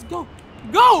 Yes! Go!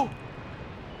 Go!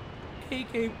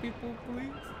 KK people,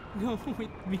 please go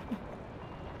with me.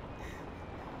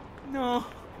 No.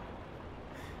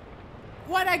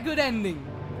 What a good ending!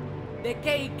 The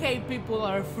KK people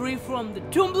are free from the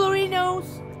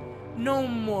Tumblrinos. No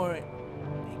more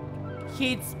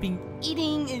kids being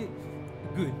eating and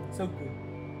good, so good.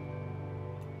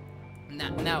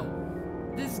 Now,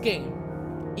 this game,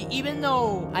 even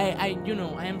though I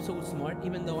am so smart,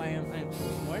 even though I am so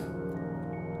smart,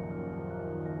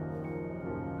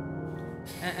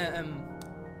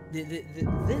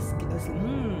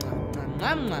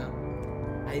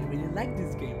 I really like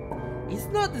this game. It's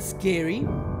not scary.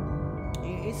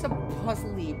 It's a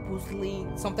puzzly.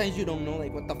 Sometimes you don't know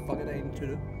like what the fuck did I need to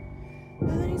do.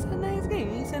 But it's a nice game.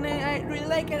 I really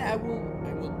like it. I will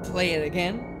play it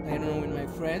again. I don't know, with my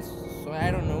friends. So I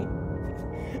don't know.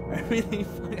 I really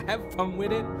have fun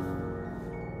with it.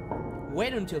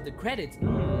 wait until the credits.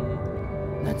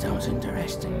 That sounds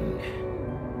interesting.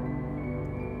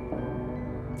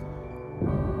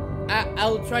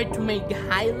 I'll try to make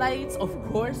highlights, of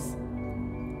course.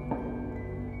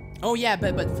 Oh yeah,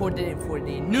 but for the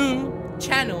new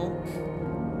channel,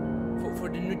 for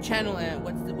the new channel,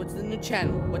 what's the new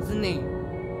channel? What's the name?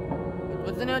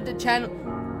 What's the name of the channel?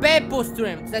 Pelo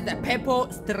Strem. That's the Pelo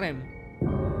Strem.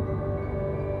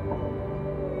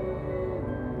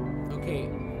 Okay,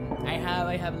 I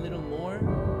have a little more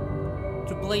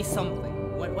to play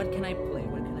something. What can I play?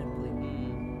 What can I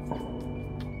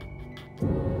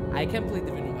play? I can play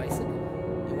the Vinyl Bicycle.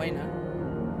 Why not?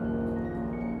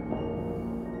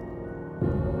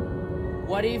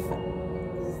 What if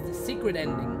the secret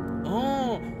ending?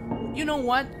 Oh, you know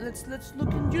what? Let's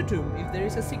look in YouTube if there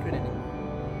is a secret ending.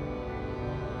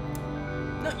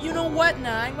 No, you know what?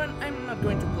 Nah, I'm not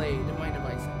going to play the Vinyl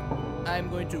Bicycle. I'm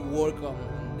going to work on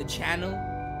the channel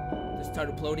to start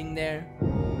uploading there.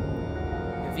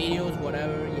 The videos,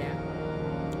 whatever. Yeah.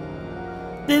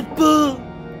 People,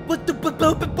 what the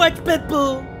watch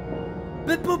people?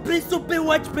 People, please don't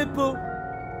watch people.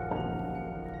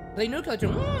 Play Nuclear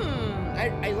Throne.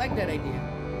 I like that idea.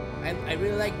 I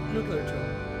really like Nuclear Throne.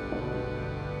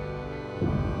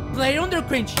 Play Under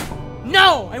Cringe.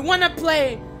 No, I wanna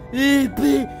play. I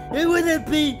wanna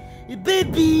play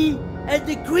Baby and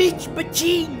the Cringe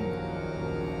Machine.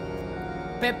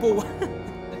 Peppo.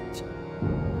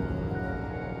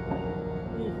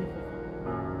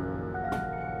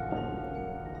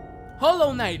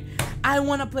 Hollow Knight. I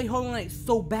wanna play Hollow Knight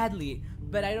so badly,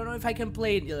 but I don't know if I can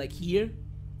play it like here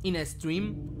in a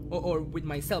stream or with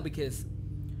myself, because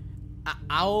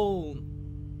Owl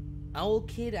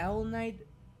Knight.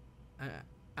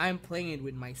 I'm playing it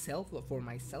with myself, for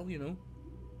myself, you know.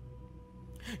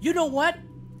 You know what?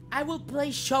 I will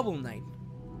play Shovel Knight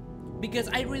because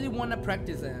I really wanna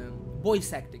practice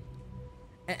voice acting,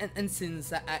 and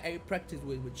since I practice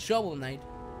with Shovel Knight,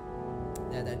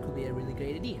 that could be a really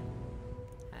great idea.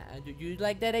 Do you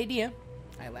like that idea?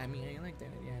 I mean, I like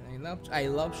that idea. I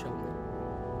love Shovel Knight.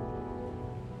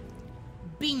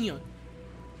 Binion.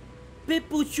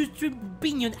 People should stream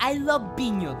Binion. I love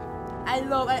Binion. I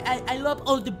love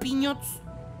all the Binions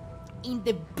in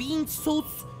the bean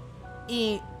sauce.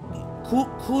 I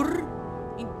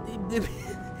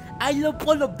love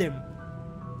all of them.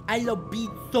 I love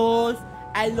bean sauce.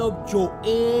 I love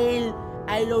Joel.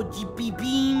 I love GP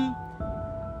Beam.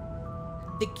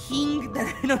 The king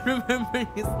that I don't remember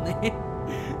his name.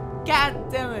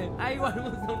 God damn it. I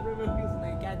almost don't remember his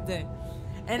name. God damn.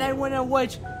 And I wanna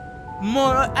watch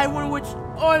more. I wanna watch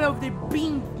all of the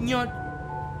Binion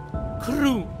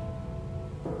crew.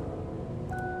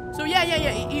 So yeah.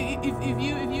 If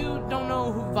you don't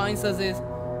know who Vinesauce is,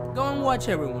 go and watch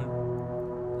everyone.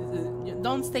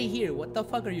 Don't stay here. What the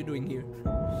fuck are you doing here?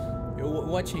 You're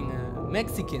watching a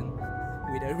Mexican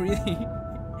with a really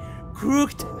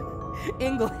crooked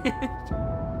English.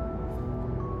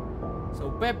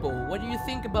 So Peppo, what do you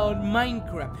think about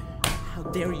Minecraft? How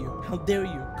dare you? How dare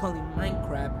you call him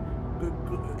Minecraft?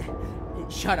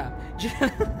 Shut up.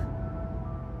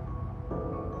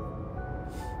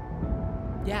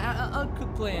 Yeah, I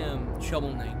could play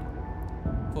Shovel Knight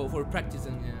for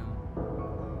practicing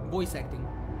voice acting,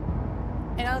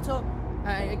 and also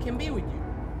I can be with you.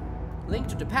 Link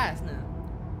to the past now.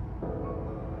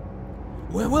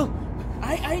 Well,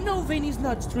 I know Vinny's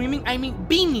not streaming. I mean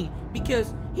Beanie,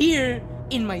 because here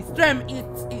in my stream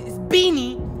it's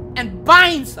Beanie and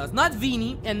Vinesauce, not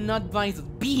Vinny and not Vinesauce.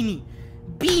 Beanie.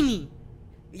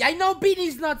 I know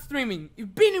Beanie's not streaming. If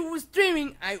Beanie was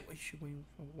streaming, I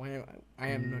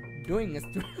am not doing a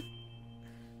stream.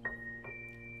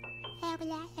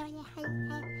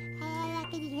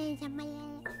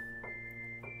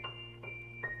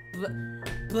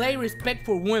 Play respect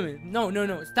for women. No,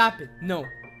 stop it. No,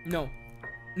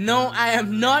 I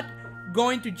am not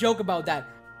going to joke about that.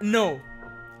 No,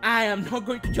 I am not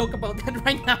going to joke about that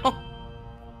right now.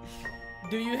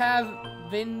 Do you have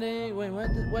Vinde? Wait,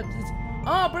 what is?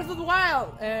 Oh, Breath of the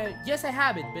Wild. Yes, I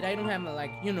have it, but I don't have a,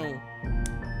 like, you know,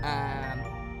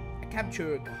 a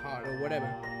capture card or whatever.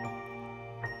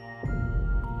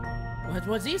 What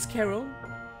was this, Carol?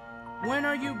 Where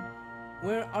are you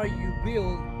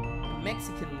build a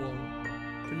Mexican wall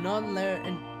to not learn?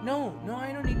 And no,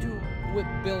 I don't need to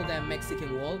build a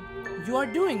Mexican wall. You are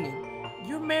doing it.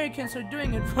 You Americans are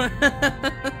doing it for.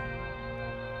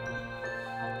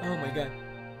 Oh my god.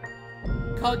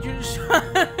 Called your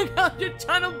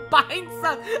channel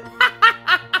Vinesauce.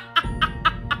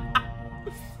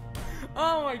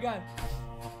 Oh my god.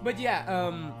 But yeah,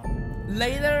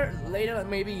 later,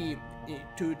 maybe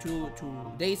two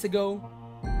days ago.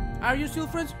 Are you still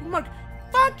friends with Mark?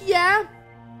 fuck yeah!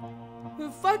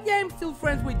 Fuck yeah, I'm still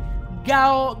friends with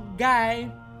Guy,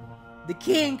 the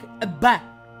king,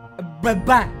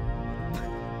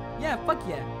 yeah, fuck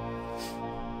yeah.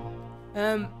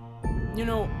 You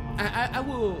know, I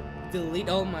will delete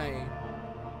all my,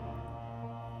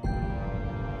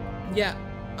 yeah,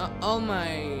 all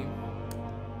my,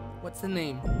 what's the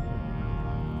name?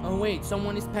 Oh wait,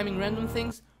 someone is spamming random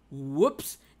things.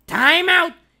 Whoops! Time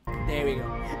out. There we go.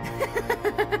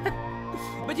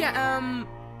 But yeah,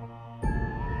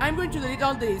 I'm going to delete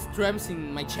all the streams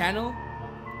in my channel.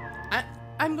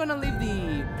 I'm gonna leave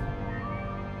the.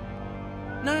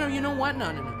 No, you know what? No.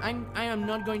 I am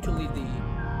not going to leave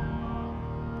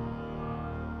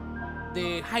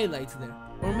the highlights there.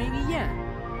 Or maybe yeah.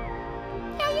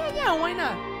 Yeah. Why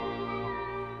not?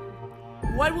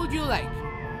 What would you like?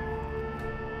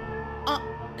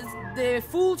 The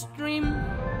full stream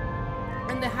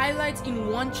and the highlights in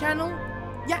one channel?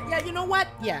 Yeah. You know what?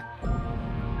 Yeah.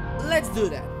 Let's do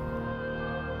that.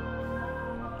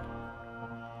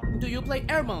 Do you play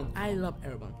Airbound? I love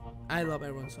Airbound. I love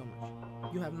Airbound so much.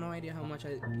 You have no idea how much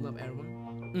I love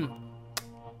Airbound.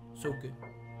 So good.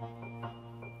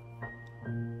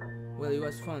 Well, it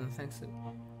was fun. Thanks.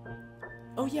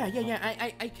 Oh yeah.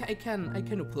 I can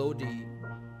upload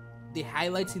the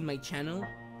highlights in my channel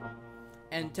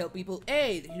and tell people,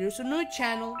 hey, here's a new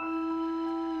channel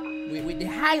with the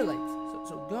highlights.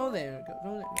 So go there.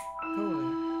 Go there.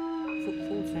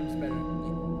 Full stream's better.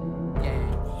 Yeah.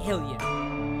 Hell yeah.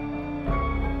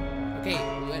 Okay,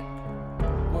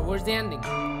 where's the ending?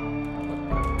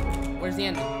 Where's the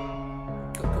ending?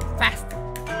 Go fast!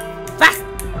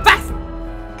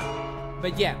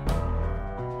 But yeah.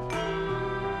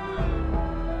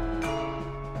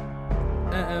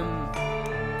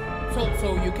 So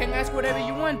you can ask whatever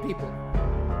you want, people.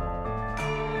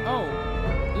 Oh,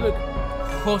 look,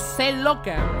 Jose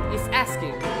Loca is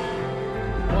asking,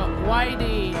 why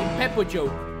the Peppo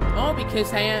joke? Oh,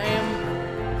 because I am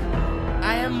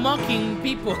mocking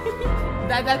people.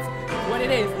 That's what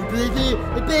it is.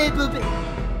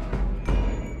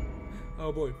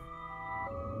 Oh boy.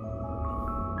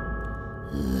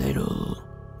 Little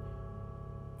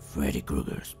Freddy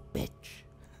Krueger's bitch.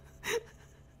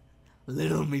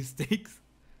 Little mistakes.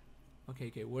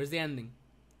 Okay. Where's the ending?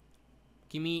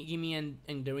 Give me and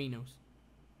Dorinos.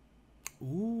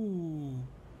 Ooh.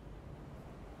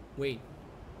 Wait.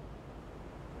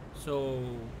 So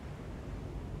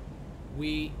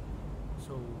we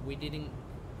didn't.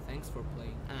 Thanks for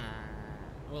playing.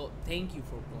 Well, thank you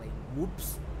for playing.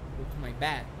 Whoops, my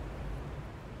bad.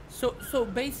 So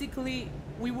basically,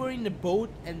 we were in the boat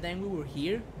and then we were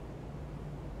here.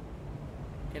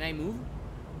 Can I move?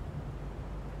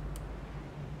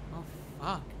 Oh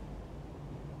fuck!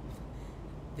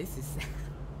 This is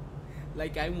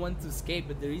like I want to escape,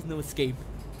 but there is no escape.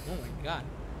 Oh my god.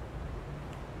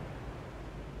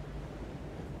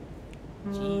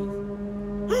 Jeez.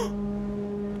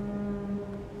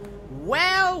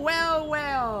 Well.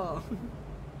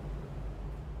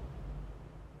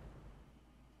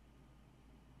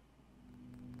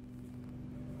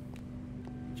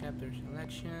 Chapter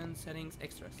selection, settings,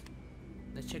 extras.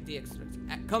 Let's check the extras.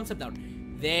 Concept art.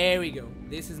 There we go.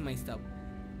 This is my stuff.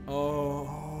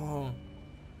 Oh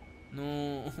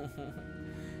no.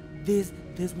 This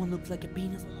one looks like a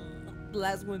penis.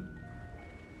 Last one.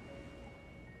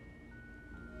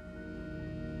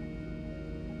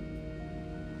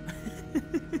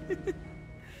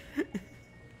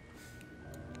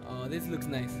 Oh, this looks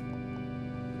nice.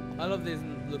 All of this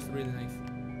looks really nice.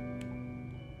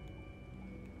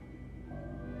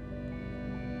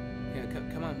 Yeah,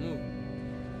 come on, move.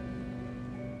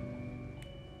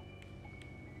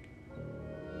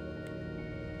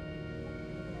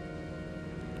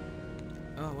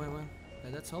 Oh, well.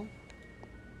 That's all?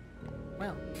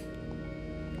 Well.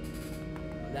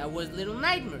 That was Little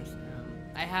Nightmares.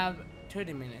 I have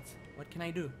 30 minutes. What can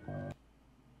I do?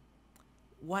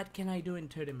 What can I do in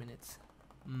 30 minutes?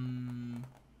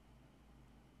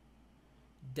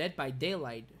 Dead by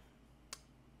Daylight.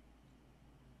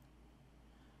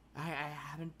 I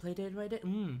haven't played Dead by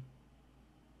Daylight.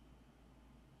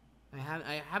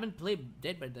 I haven't played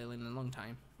Dead by Daylight in a long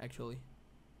time, actually.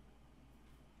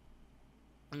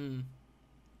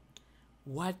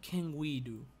 What can we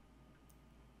do?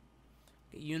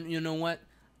 You know what?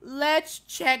 Let's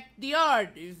check the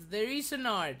art. If there is an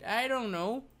art, I don't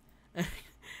know.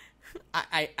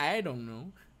 I don't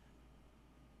know.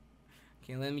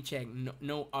 Okay, let me check.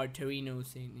 No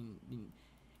Arterinos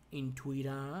in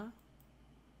Twitter.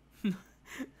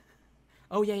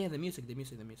 Oh yeah, the music.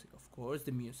 Of course,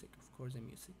 the music. Okay,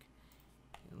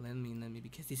 let me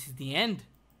because this is the end.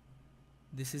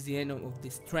 This is the end of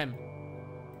this Strem.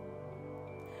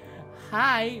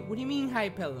 Hi? What do you mean hi,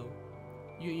 Pelo?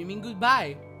 You mean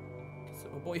goodbye? So,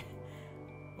 oh boy.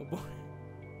 Oh boy.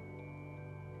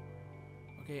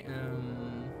 Okay,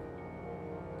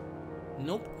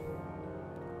 nope.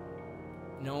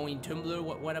 No, in Tumblr,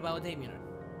 what about Damien?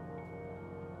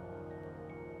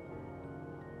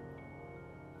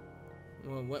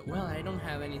 Well, I don't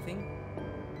have anything.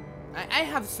 I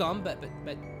have some, but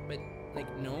like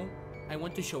no. I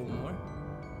want to show more.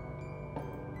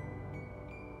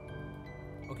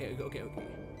 Okay.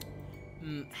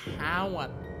 How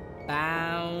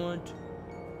about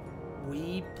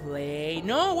we play?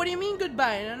 No, what do you mean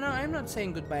goodbye? No, I'm not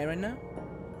saying goodbye right now.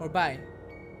 Or bye.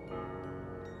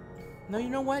 No, you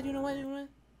know what?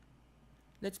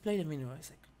 Let's play the Mini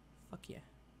Isaac. Fuck yeah.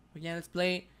 Yeah, let's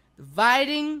play The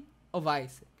Binding of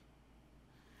Isaac.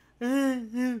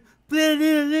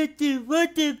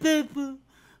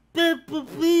 Pepper,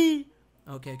 please.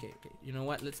 Okay. You know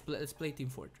what? Let's play Team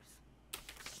Fortress.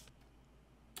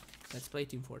 Let's play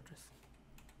Team Fortress.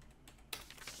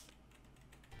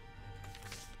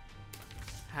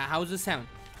 How's the sound?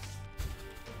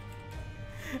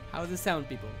 How's the sound,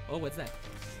 people? Oh, what's that?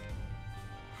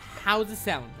 How's the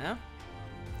sound, huh?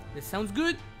 This sounds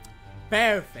good?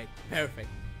 Perfect.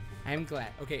 I'm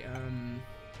glad. Okay,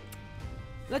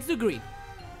 let's do greed.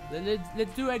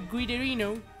 Let's do a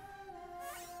greederino.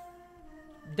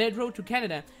 Dead Road to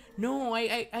Canada. No,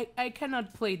 I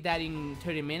cannot play that in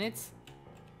 30 minutes.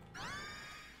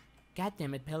 God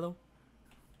damn it, Pelo.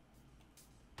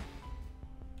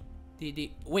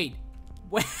 Wait.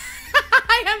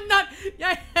 I am not.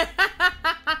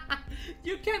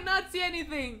 You cannot see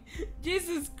anything.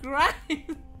 Jesus Christ.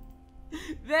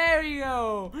 There you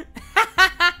go.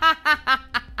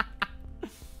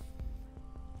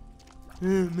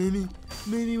 Maybe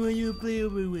when you play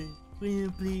Overwatch.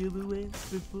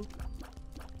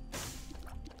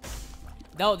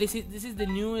 No, this is the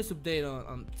newest update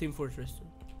on Team Fortress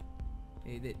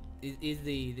 2. Is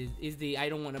the I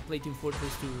don't want to play Team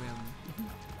Fortress 2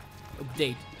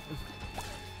 update.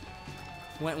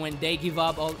 When they give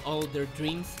up all their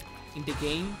dreams in the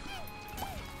game,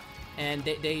 and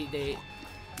they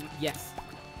yes,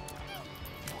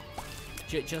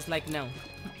 just like now.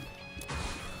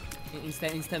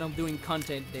 Instead of doing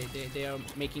content, they are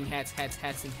making hats. I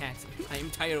am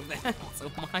tired of that so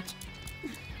much.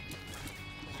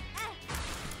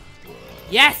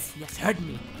 Yes, hurt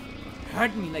me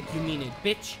like you mean it,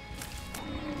 bitch.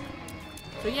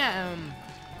 So yeah,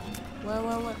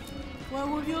 what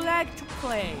would you like to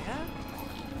play, huh?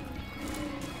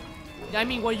 I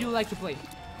mean, what you like to play?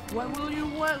 What will you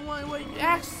what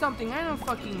ask something? I don't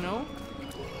fucking know.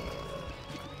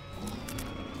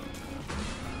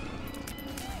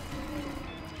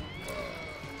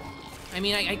 I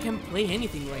mean, I can play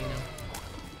anything right now.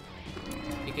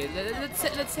 Okay,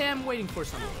 let's say I'm waiting for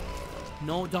something.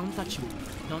 No, don't touch me.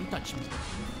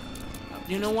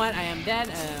 You know what? I am dead.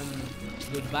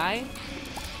 Goodbye.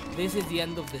 This is the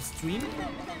end of the stream.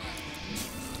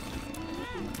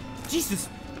 Jesus.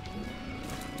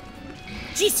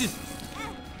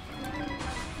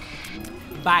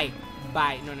 Bye.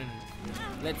 No.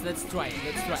 Let's try it.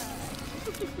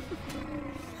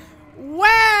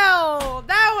 Well,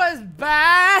 that was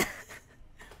bad.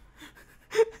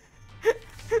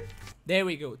 There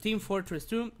we go. Team Fortress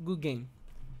 2, good game.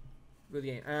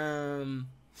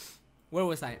 Where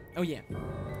was I? Oh yeah.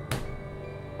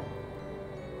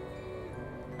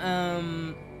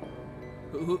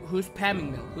 Who's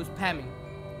spamming though? Who's spamming?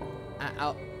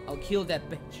 I'll kill that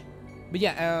bitch. But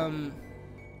yeah,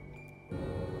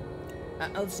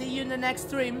 I'll see you in the next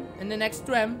stream.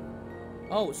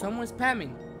 Oh, someone's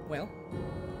spamming. Well,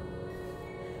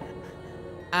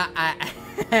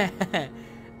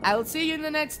 I'll see you in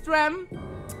the next stream.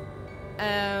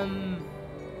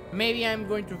 Maybe I'm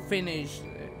going to finish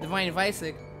Divine of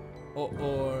Isaac,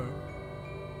 or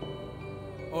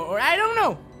I don't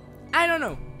know.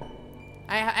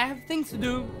 I have things to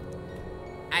do.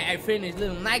 I finished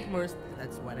Little Nightmares.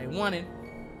 That's what I wanted.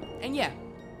 And yeah,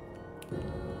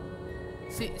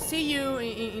 see you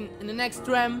in the next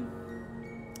stream.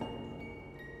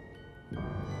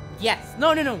 Yes.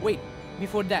 No. Wait.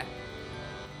 Before that,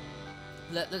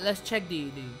 let's check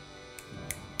the.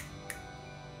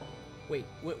 Wait.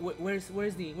 Where's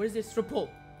this triple?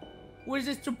 Where's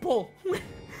this triple?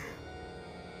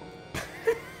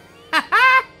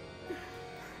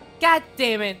 God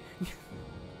damn it!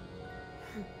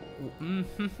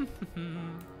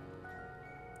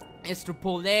 It's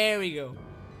triple. There we go.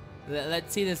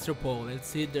 Let's see this triple. Let's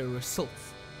see the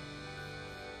results.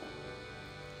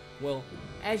 Well,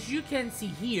 as you can see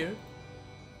here,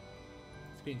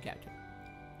 screen capture.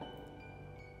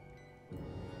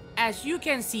 As you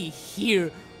can see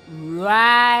here,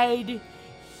 right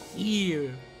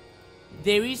here,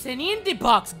 there is an indie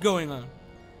box going on.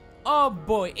 Oh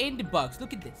boy, indie box.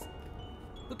 Look at this.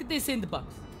 Look at this indie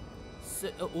box. So,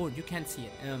 oh, you can't see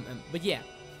it. But yeah,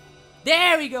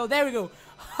 there we go. There we go.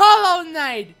 Hollow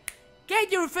Knight.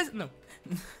 Get your fist. No.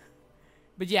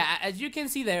 But yeah, as you can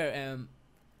see there,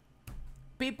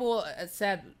 people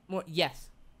said more. Yes.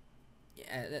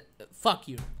 Fuck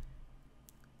you.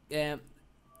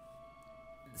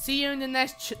 See you in the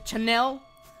next channel.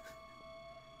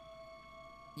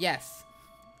 Yes.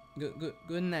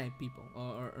 Good night, people,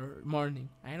 or morning.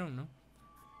 I don't know.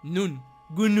 Noon.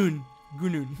 Good noon.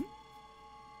 Good noon.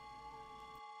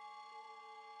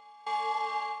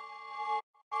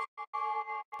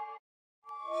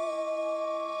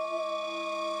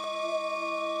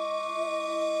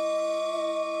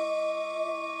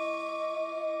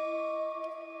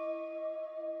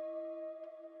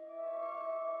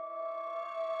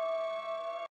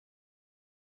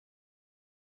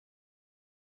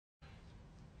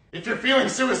 If you're feeling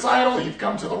suicidal, you've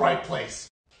come to the right place.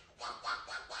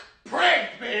 Prank,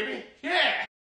 baby! Yeah!